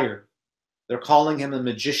a liar. They're calling him a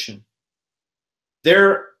magician.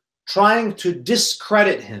 They're trying to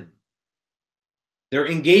discredit him. They're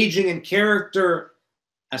engaging in character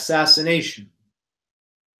assassination.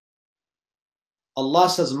 Allah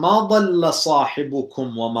says, مَا ضَلَّ صَاحِبُكُمْ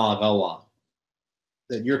وَمَا غَوَى.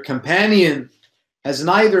 That your companion has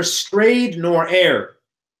neither strayed nor erred.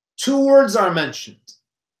 Two words are mentioned.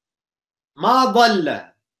 مَا ضَلَّ.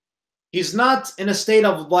 He's not in a state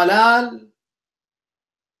of ضلال.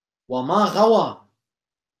 وَمَا غَوَى.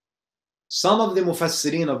 Some of the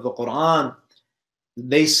mufassirin of the Quran,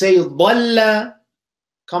 they say ضَلَّ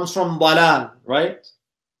comes from ضلال, right?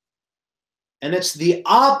 And it's the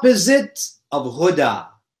opposite of huda.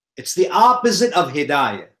 It's the opposite of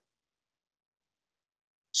hidayah.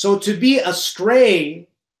 So to be astray,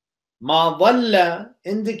 ma dhalla,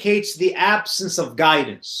 indicates the absence of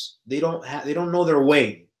guidance. They don't know their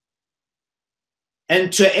way.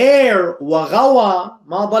 And to err, wa ghawa,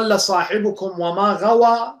 ma dhalla sahibukum wa ma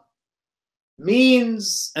ghawa,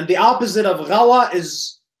 means, and the opposite of ghawa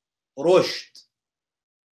is rushd.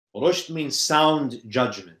 Rushd means sound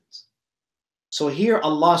judgment. So here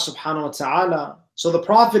Allah subhanahu wa ta'ala, so the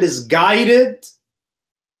Prophet is guided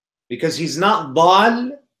because he's not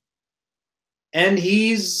dal, and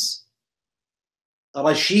he's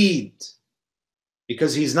rashid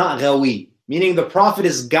because he's not ghawi. Meaning the Prophet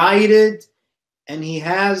is guided and he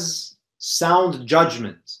has sound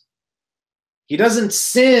judgment. He doesn't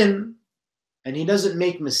sin and he doesn't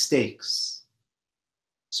make mistakes.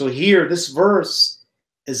 So here, this verse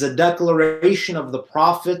is a declaration of the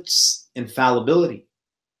Prophet's infallibility.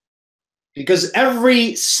 Because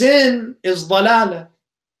every sin is dalala.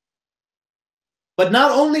 But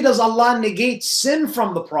not only does Allah negate sin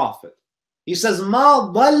from the Prophet, He says,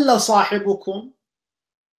 مَا ضَلَّ صَاحِبُكُمْ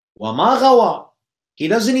وَمَا غَوَى. He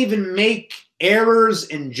doesn't even make errors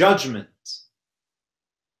in judgment.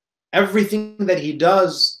 Everything that he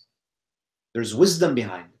does, there's wisdom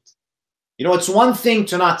behind it. It's one thing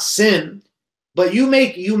to not sin, but you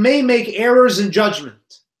may make errors in judgment.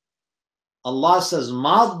 Allah says,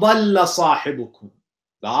 مَا ضَلَّ صَاحِبُكُمْ.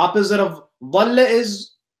 The opposite of ضَلَّ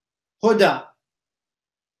is huda.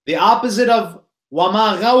 The opposite of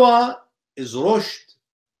وَمَا غَوَى is rushd,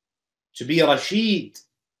 to be rashid,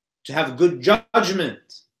 to have good judgment.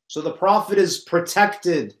 So the Prophet is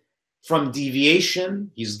protected from deviation,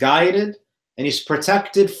 he's guided, and he's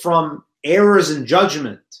protected from errors in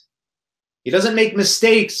judgment. He doesn't make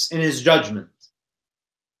mistakes in his judgment.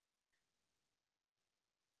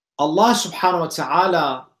 Allah subhanahu wa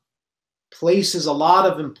ta'ala places a lot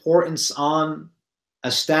of importance on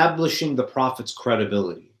establishing the Prophet's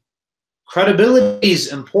credibility. Credibility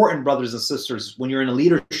is important, brothers and sisters, when you're in a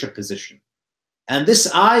leadership position. And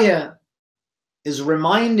this ayah is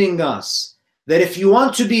reminding us that if you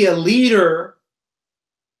want to be a leader,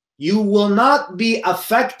 you will not be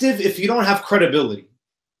effective if you don't have credibility.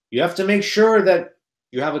 You have to make sure that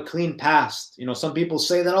you have a clean past. Some people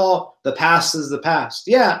say that, oh, the past is the past.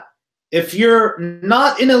 Yeah, if you're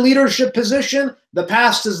not in a leadership position, the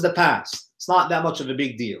past is the past. It's not that much of a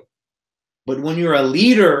big deal. But when you're a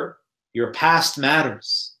leader, your past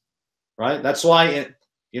matters, right? That's why,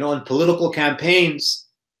 in political campaigns,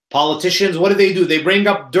 politicians, what do? They bring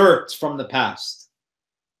up dirt from the past.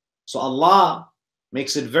 So Allah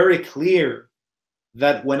makes it very clear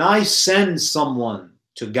that when I send someone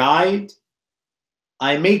to guide,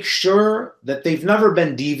 I make sure that they've never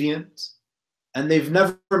been deviant and they've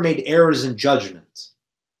never made errors in judgment.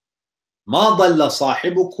 مَا ضَلَّ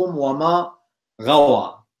صَاحِبُكُمْ وَمَا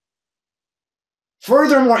غَوَى.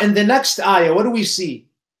 Furthermore, in the next ayah, what do we see?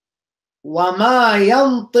 وَمَا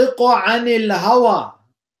يَنطِقُ عَنِ الْهَوَى.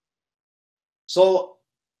 So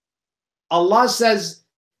Allah says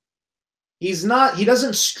he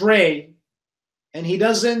doesn't stray and he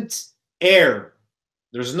doesn't err.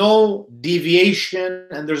 There's no deviation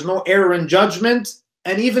and there's no error in judgment.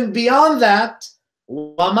 And even beyond that,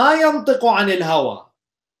 وَمَا يَنْطِقُ عَنِ الْهَوَىٰ,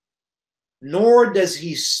 nor does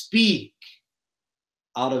he speak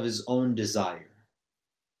out of his own desire.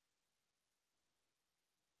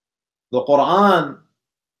 The Quran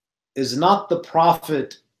is not the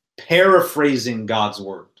Prophet paraphrasing God's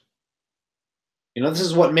word. You know, this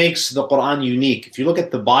is what makes the Quran unique. If you look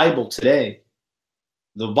at the Bible today,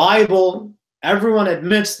 the Bible, everyone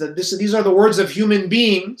admits that these are the words of human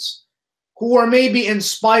beings who are maybe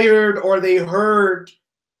inspired or they heard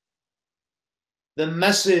the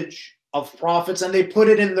message of prophets and they put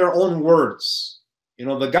it in their own words. You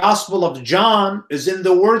know, the Gospel of John is in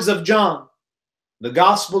the words of John. The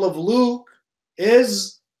Gospel of Luke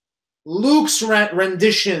is Luke's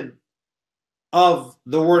rendition of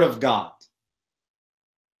the Word of God.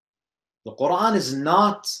 The Quran is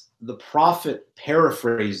not the Prophet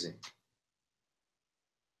paraphrasing.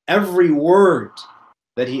 Every word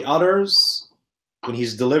that he utters when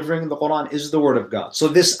he's delivering the Quran is the Word of God. So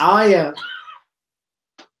this ayah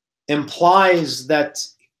implies that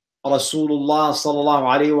Rasulullah sallallahu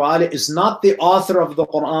alaihi wasallam is not the author of the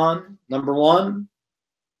Quran, number one,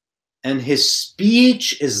 and his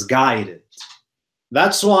speech is guided.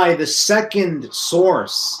 That's why the second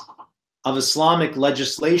source of Islamic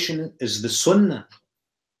legislation is the Sunnah.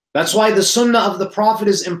 That's why the Sunnah of the Prophet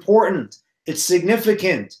is important. It's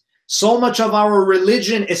significant. So much of our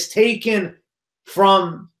religion is taken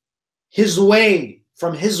from his way,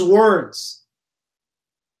 from his words,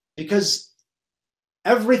 because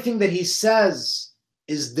everything that he says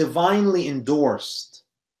is divinely endorsed.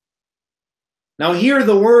 Now here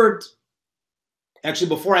the word, actually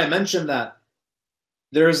before I mention that,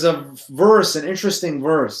 there's a verse, an interesting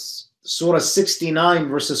verse, Surah 69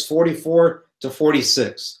 verses 44 to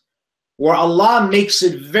 46, where Allah makes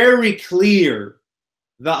it very clear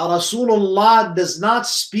that Rasulullah does not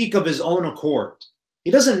speak of his own accord.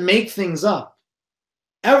 He doesn't make things up.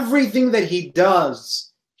 Everything that he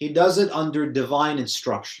does it under divine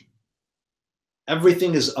instruction.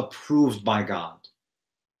 Everything is approved by God.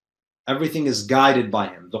 Everything is guided by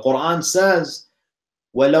him. The Quran says,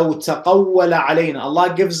 وَلَوْ تَقَوَّلَ عَلَيْنَا.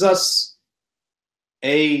 Allah gives us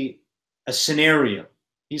a scenario.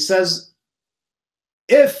 He says,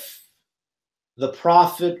 if the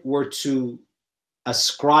Prophet were to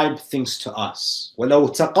ascribe things to us, وَلَوْ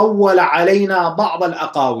تَقَوَّلَ عَلَيْنَا بَعْضَ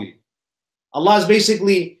الْأَقَاوِيلِ. Allah is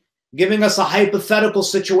basically giving us a hypothetical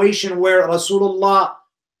situation where Rasulullah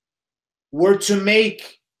were to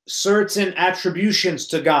make certain attributions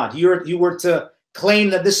to God. He were to claim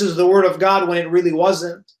that this is the word of God when it really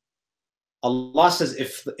wasn't. Allah says,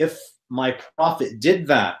 if my Prophet did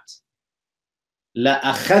that,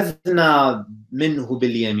 لَأَخَذْنَا مِنْهُ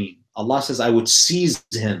بِالْيَمِينِ. Allah says, I would seize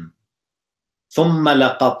him. ثُمَّ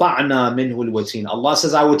لَقَطَعْنَا مِنْهُ الْوَتِينَ. Allah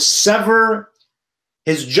says, I would sever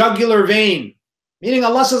his jugular vein. Meaning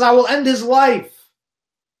Allah says, I will end his life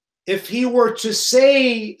if he were to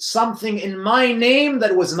say something in my name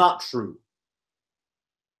that was not true.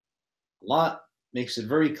 Allah makes it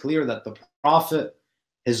very clear that the Prophet,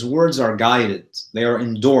 his words are guided. They are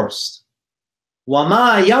endorsed.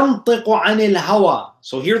 وَمَا يَنْطِقُ عَنِ الْهَوَىٰ.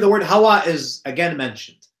 So here the word hawa is again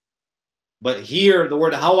mentioned. But here the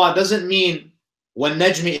word hawa doesn't mean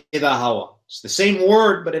وَالنَّجْمِ إِذَا هَوَىٰ. It's the same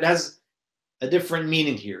word, but it has a different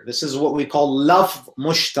meaning here. This is what we call lafz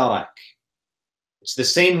mushtarak. It's the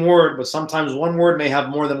same word, but sometimes one word may have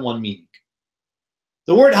more than one meaning.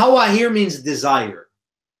 The word hawa here means desire.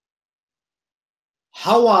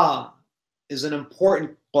 Hawa is an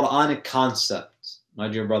important Quranic concept, my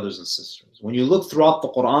dear brothers and sisters. When you look throughout the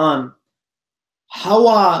Quran,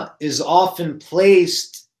 hawa is often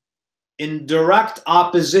placed in direct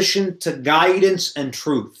opposition to guidance and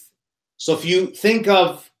truth. So if you think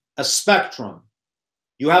of a spectrum,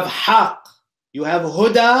 you have haqq, you have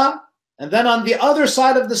huda, and then on the other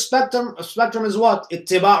side of the spectrum is what?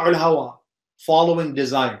 Ittiba'ul hawa, following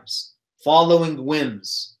desires, following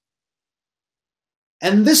whims.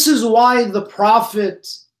 And this is why the Prophet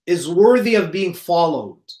is worthy of being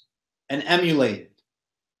followed and emulated.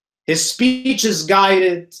 His speech is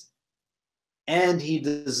guided, and he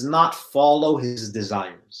does not follow his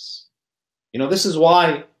desires. You know, this is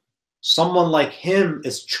why someone like him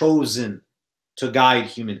is chosen to guide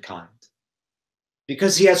humankind.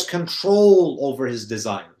 Because he has control over his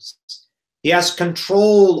desires. He has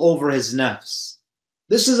control over his nafs.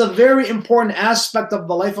 This is a very important aspect of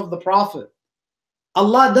the life of the Prophet.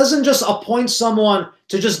 Allah doesn't just appoint someone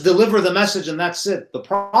to just deliver the message and that's it. The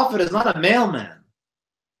Prophet is not a mailman.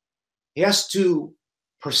 He has to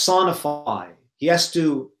personify. He has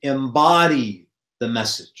to embody the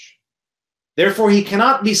message. Therefore, he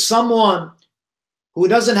cannot be someone who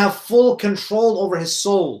doesn't have full control over his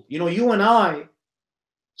soul. You know, you and I,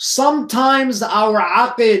 sometimes our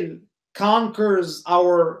aql conquers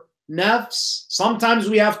our nafs. Sometimes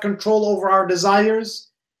we have control over our desires.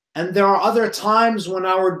 And there are other times when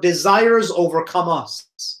our desires overcome us.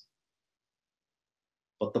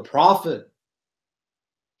 But the Prophet,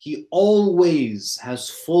 he always has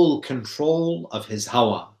full control of his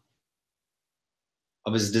hawa,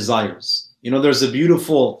 of his desires. You know, there's a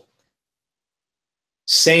beautiful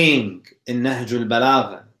saying in Nahj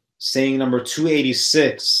al-Balagha, saying number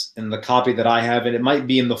 286 in the copy that I have, and it might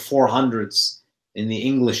be in the 400s in the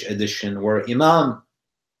English edition, where Imam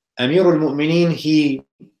Amir al-Mu'mineen, he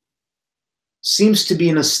seems to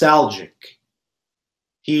be nostalgic.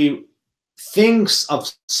 He thinks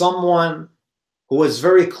of someone who was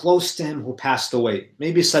very close to him who passed away.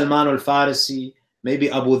 Maybe Salman al-Farisi,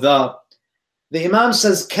 maybe Abu Dhar. The Imam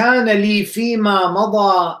says, كَانَ لِي فِيمَا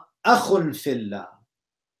مَضَى أَخٌ فِي اللَّهِ.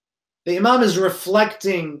 The Imam is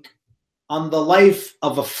reflecting on the life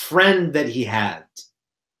of a friend that he had.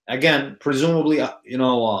 Again, presumably, Abu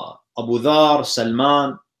Dhar,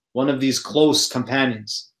 Salman, one of these close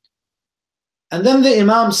companions. And then the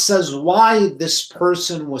Imam says why this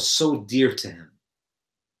person was so dear to him.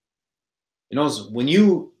 You know, when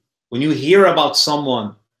you hear about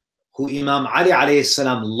someone who Imam Ali alayhi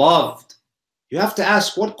salam loved, you have to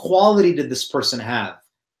ask, what quality did this person have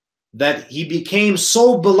that he became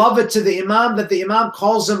so beloved to the Imam that the Imam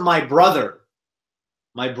calls him my brother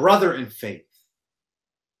in faith.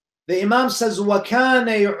 The Imam says, وَكَانَ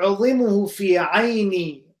يُعْظِمُهُ فِي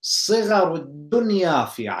عَيْنِ صِغَرُ الدُّنْيَا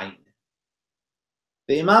فِي عَيْنِ.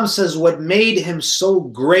 The Imam says, what made him so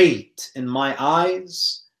great in my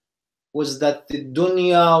eyes was that the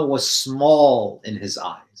dunya was small in his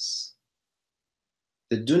eyes.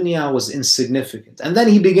 The dunya was insignificant. And then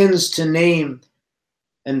he begins to name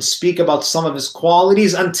and speak about some of his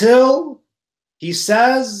qualities until he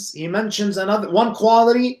says, he mentions one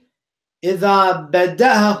quality, إِذَا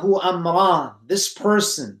بَدَأَهُ أَمْرًا. This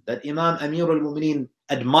person that Imam Amir al-Mu'mineen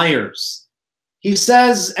admires, he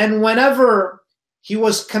says, and whenever he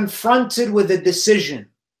was confronted with a decision,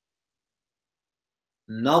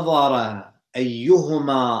 نظر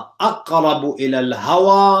أيهما أقرب إلى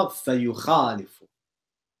الهوى فيخالف.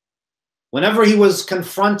 Whenever he was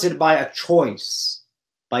confronted by a choice,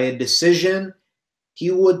 by a decision,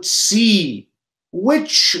 he would see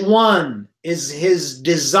which one is his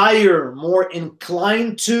desire more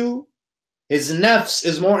inclined to, his nafs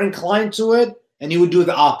is more inclined to it, and he would do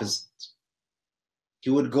the opposite. He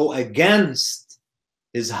would go against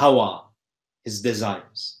his hawa, his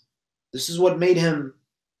desires. This is what made him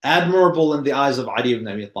admirable in the eyes of Ali ibn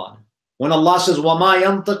Abi Talib. When Allah says, وَمَا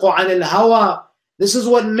يَنْطِقُ عَنِ الْهَوَى, this is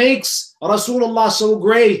what makes Rasulullah so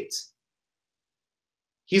great.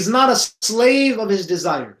 He's not a slave of his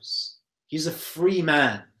desires. He's a free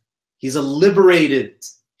man. He's a liberated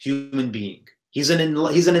human being. He's an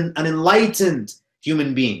enlightened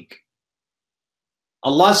human being.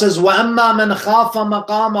 Allah says, وَأَمَّا مَنْ خَافَ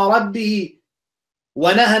مَقَامَ رَبِّهِ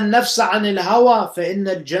وَنَهَى النَّفْسَ عَنِ الْهَوَى فَإِنَّ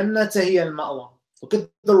الْجَنَّةَ هِيَ الْمَأْوَى. Look at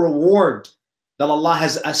the reward that Allah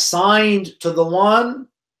has assigned to the one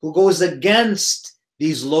who goes against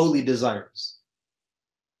these lowly desires.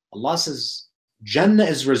 Allah says, Jannah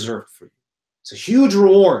is reserved for you. It's a huge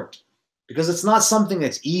reward because it's not something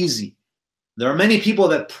that's easy. There are many people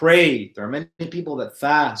that pray. There are many people that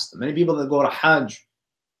fast. There are many people that go to Hajj.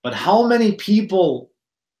 But how many people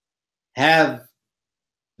have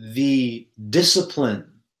the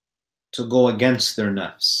discipline to go against their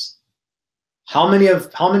nafs? How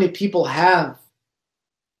many people have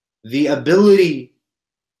the ability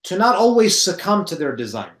to not always succumb to their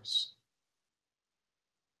desires?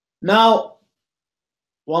 Now,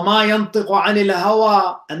 وَمَا يَنْطِقُ عَنِ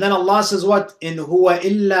الْهَوَى, and then Allah says what? إِنْ هُوَ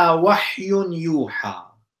إِلَّا وَحْيٌ يُوحَى.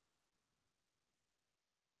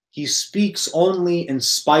 He speaks only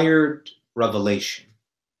inspired revelation.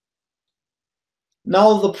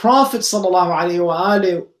 Now the Prophet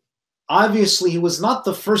ﷺ, obviously he was not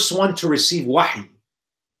the first one to receive wahy.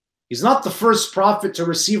 He's not the first prophet to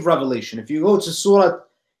receive revelation. If you go to Surah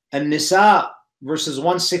An-Nisa, verses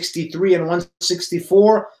 163 and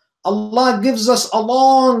 164, Allah gives us a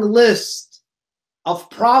long list of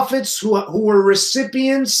prophets who were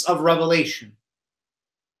recipients of revelation.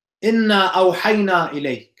 Inna awhayna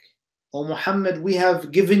ilayk. O Muhammad, we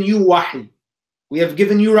have given you wahy. We have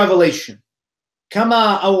given you revelation.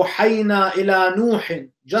 Kama awhayna ila Nuh.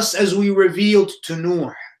 Just as we revealed to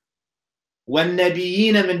Nuh.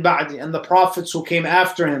 وَالنَّبِيِّينَ مِن بَعْدِ, and the prophets who came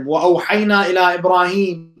after him. وَأَوْحَيْنَا إِلَىٰ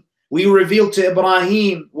إِبْرَاهِيمَ, we revealed to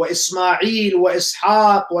Ibrahim, وَإِسْمَاعِيل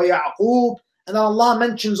وَإِسْحَاقَ وَيَعْقُوب, and then Allah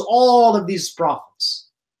mentions all of these prophets.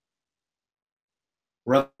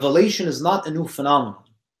 Revelation is not a new phenomenon.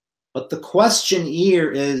 But the question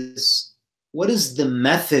here is, what is the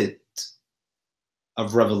method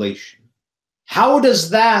of revelation? How does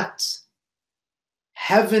that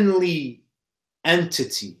heavenly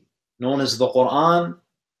entity known as the Quran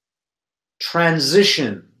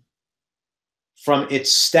transition from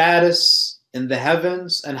its status in the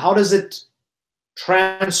heavens, and how does it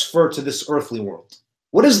transfer to this earthly world?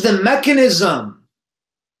 What is the mechanism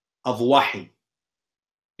of wahi?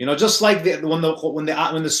 You know, just like when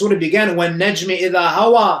the surah began, when Najm idha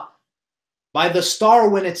hawa, by the star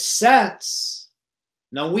when it sets.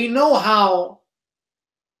 Now we know how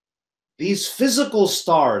these physical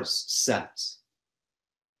stars set.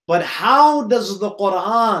 But how does the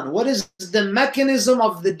Quran, what is the mechanism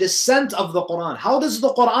of the descent of the Quran? How does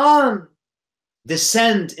the Quran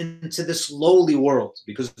descend into this lowly world?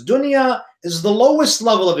 Because dunya is the lowest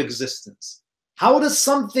level of existence. How does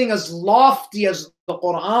something as lofty as the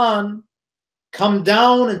Quran come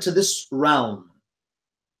down into this realm?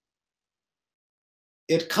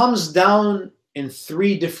 It comes down in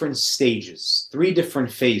 3 different stages, 3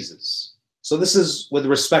 different phases. So this is with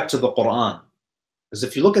respect to the Quran. Because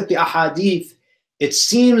if you look at the ahadith, it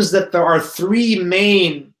seems that there are 3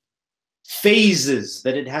 main phases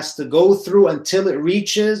that it has to go through until it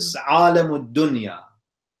reaches alamud dunya.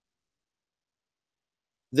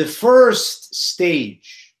 The first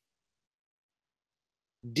stage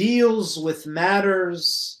deals with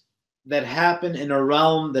matters that happen in a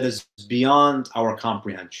realm that is beyond our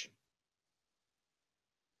comprehension.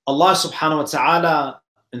 Allah subhanahu wa ta'ala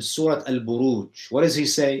in Surah Al-Buruj, what does he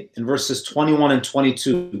say in verses 21 and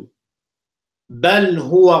 22? بَلْ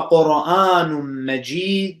هُوَ قُرْآنٌ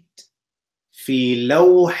مَجِيدٌ فِي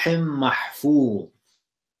لَوْحٍ مَحْفُوظٍ.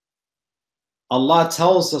 Allah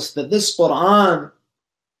tells us that this Quran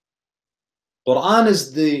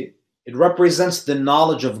is it represents the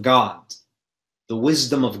knowledge of God, the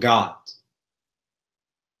wisdom of God.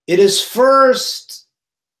 It is first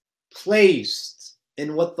placed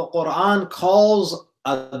in what the Quran calls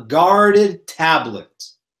a guarded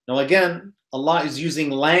tablet. Now again, Allah is using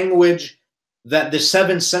language that the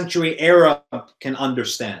 7th century Arab can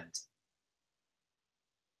understand.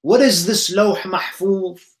 What is this lawh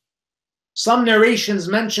mahfuz? Some narrations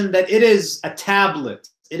mention that it is a tablet.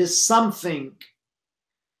 It is something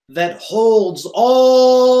that holds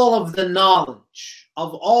all of the knowledge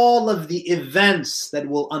of all of the events that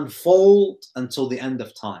will unfold until the end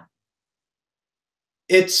of time.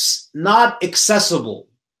 It's not accessible.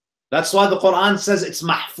 That's why the Quran says it's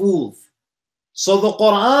mahfuz. So the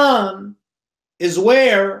Quran is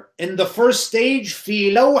where, in the first stage,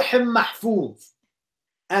 fi lawhim mahfuz.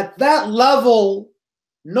 At that level,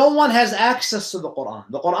 no one has access to the Quran.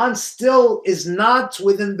 The Quran still is not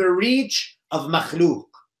within the reach of makhluk.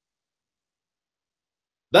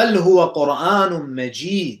 بل هو قرآن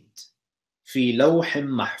مجيد في لوح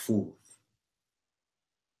محفوظ.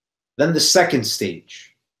 Then the second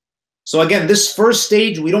stage. So again, this first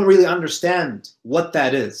stage, we don't really understand what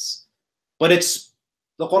that is. But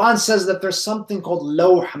the Quran says that there's something called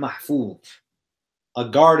lawh mahfuz, a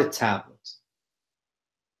guarded tablet.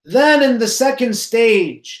 Then in the second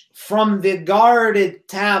stage, from the guarded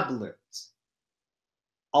tablet,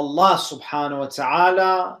 Allah subhanahu wa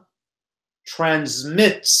ta'ala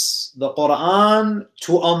transmits the Quran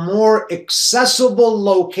to a more accessible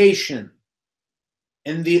location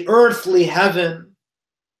in the earthly heaven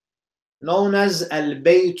known as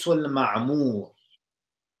Al-Baytul Ma'mur,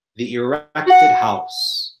 the erected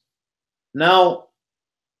house. Now,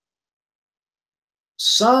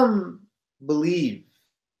 some believe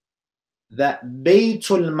that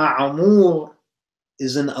Baytul Ma'mur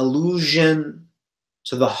is an allusion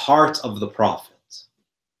to the heart of the Prophet.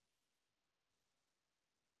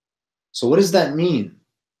 So what does that mean?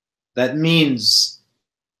 That means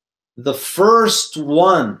the first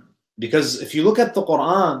one, because if you look at the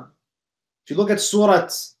Quran, if you look at Surah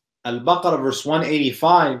Al-Baqarah verse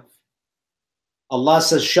 185, Allah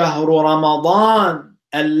says, شَهْرُ رَمَضَانَ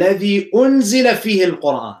الَّذِي أُنزِلَ فِيهِ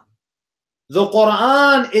الْقُرْآنِ. The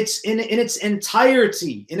Quran, it's in its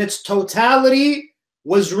entirety, in its totality,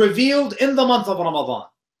 was revealed in the month of Ramadan,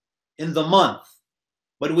 in the month.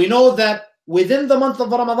 But we know that within the month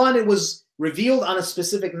of Ramadan, it was revealed on a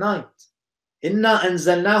specific night. إِنَّا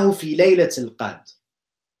أَنزَلْنَاهُ فِي لَيْلَةِ الْقَدْرِ.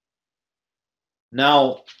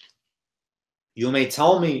 Now, you may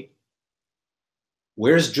tell me,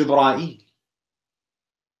 where's Jibreel?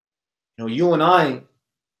 You and I,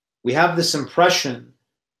 we have this impression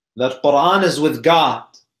that Quran is with God,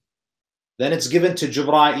 then it's given to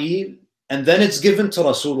Jibreel, and then it's given to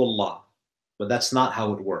Rasulullah. But that's not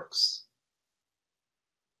how it works.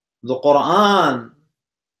 The Quran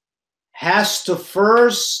has to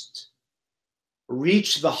first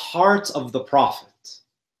reach the heart of the Prophet.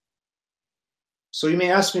 So you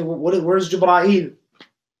may ask me, where's Jibreel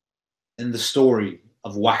in the story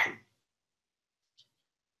of Wahy?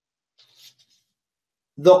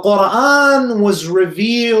 The Quran was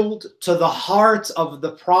revealed to the heart of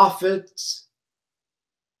the Prophet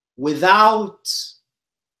without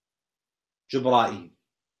Jibreel.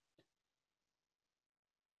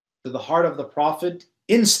 To the heart of the Prophet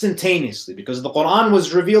instantaneously, because the Quran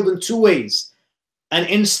was revealed in two ways. An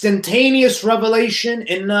instantaneous revelation,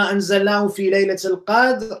 Inna anzalnahu fi laylatil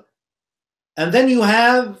qadr, and then you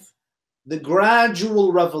have the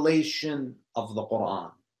gradual revelation of the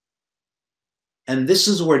Quran. And this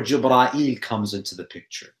is where Jibreel comes into the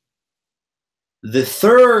picture. The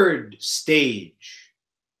third stage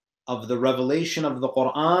of the revelation of the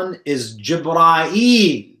Quran is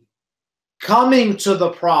Jibreel coming to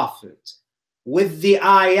the Prophet with the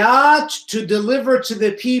ayat to deliver to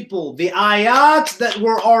the people, the ayat that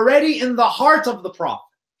were already in the heart of the Prophet.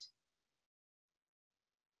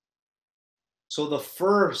 So the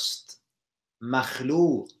first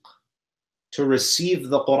makhluk to receive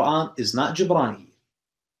the Quran is not Jibreel,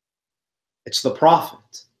 it's the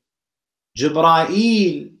Prophet.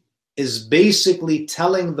 Jibreel is basically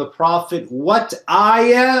telling the Prophet what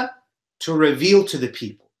ayah to reveal to the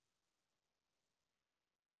people.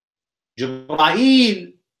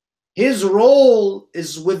 Jibreel, his role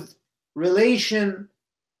is related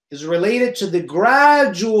to the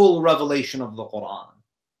gradual revelation of the Quran,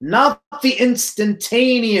 not the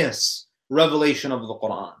instantaneous revelation of the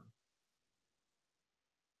Quran.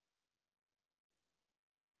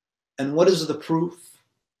 And what is the proof?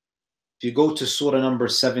 If you go to Surah number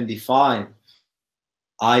 75,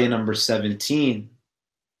 ayah number 17,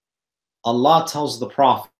 Allah tells the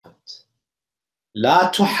Prophet,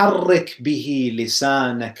 لا تحرك به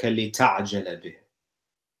لسانك لتعجل به.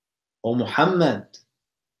 O Muhammad,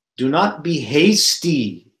 do not be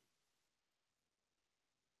hasty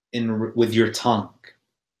with your tongue.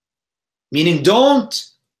 Meaning,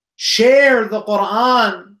 don't share the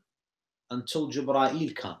Quran until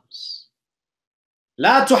Jibreel comes.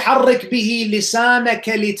 لا تحرك به لسانك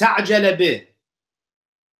لتعجل به.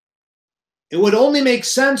 It would only make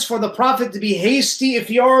sense for the Prophet to be hasty if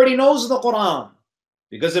he already knows the Quran.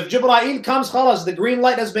 Because if Jibreel comes, khalas, the green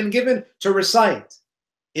light has been given to recite.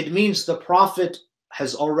 It means the Prophet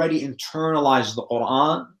has already internalized the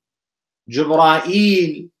Quran.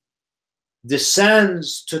 Jibreel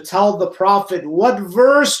descends to tell the Prophet what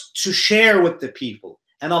verse to share with the people.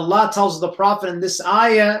 And Allah tells the Prophet in this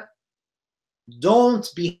ayah,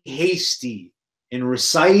 don't be hasty in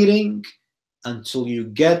reciting until you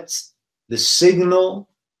get the signal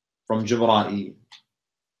from Jibreel.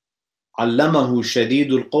 Allamahu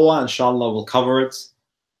shadidul quwa. Inshallah, we'll cover it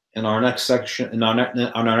in our next section. In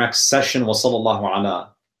our next session. Wa sallallahu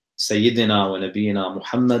ala sayyidina wa nabiyyina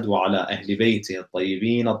Muhammad wa ala ahli bayti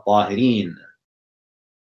at-tayyibin at-tahirin.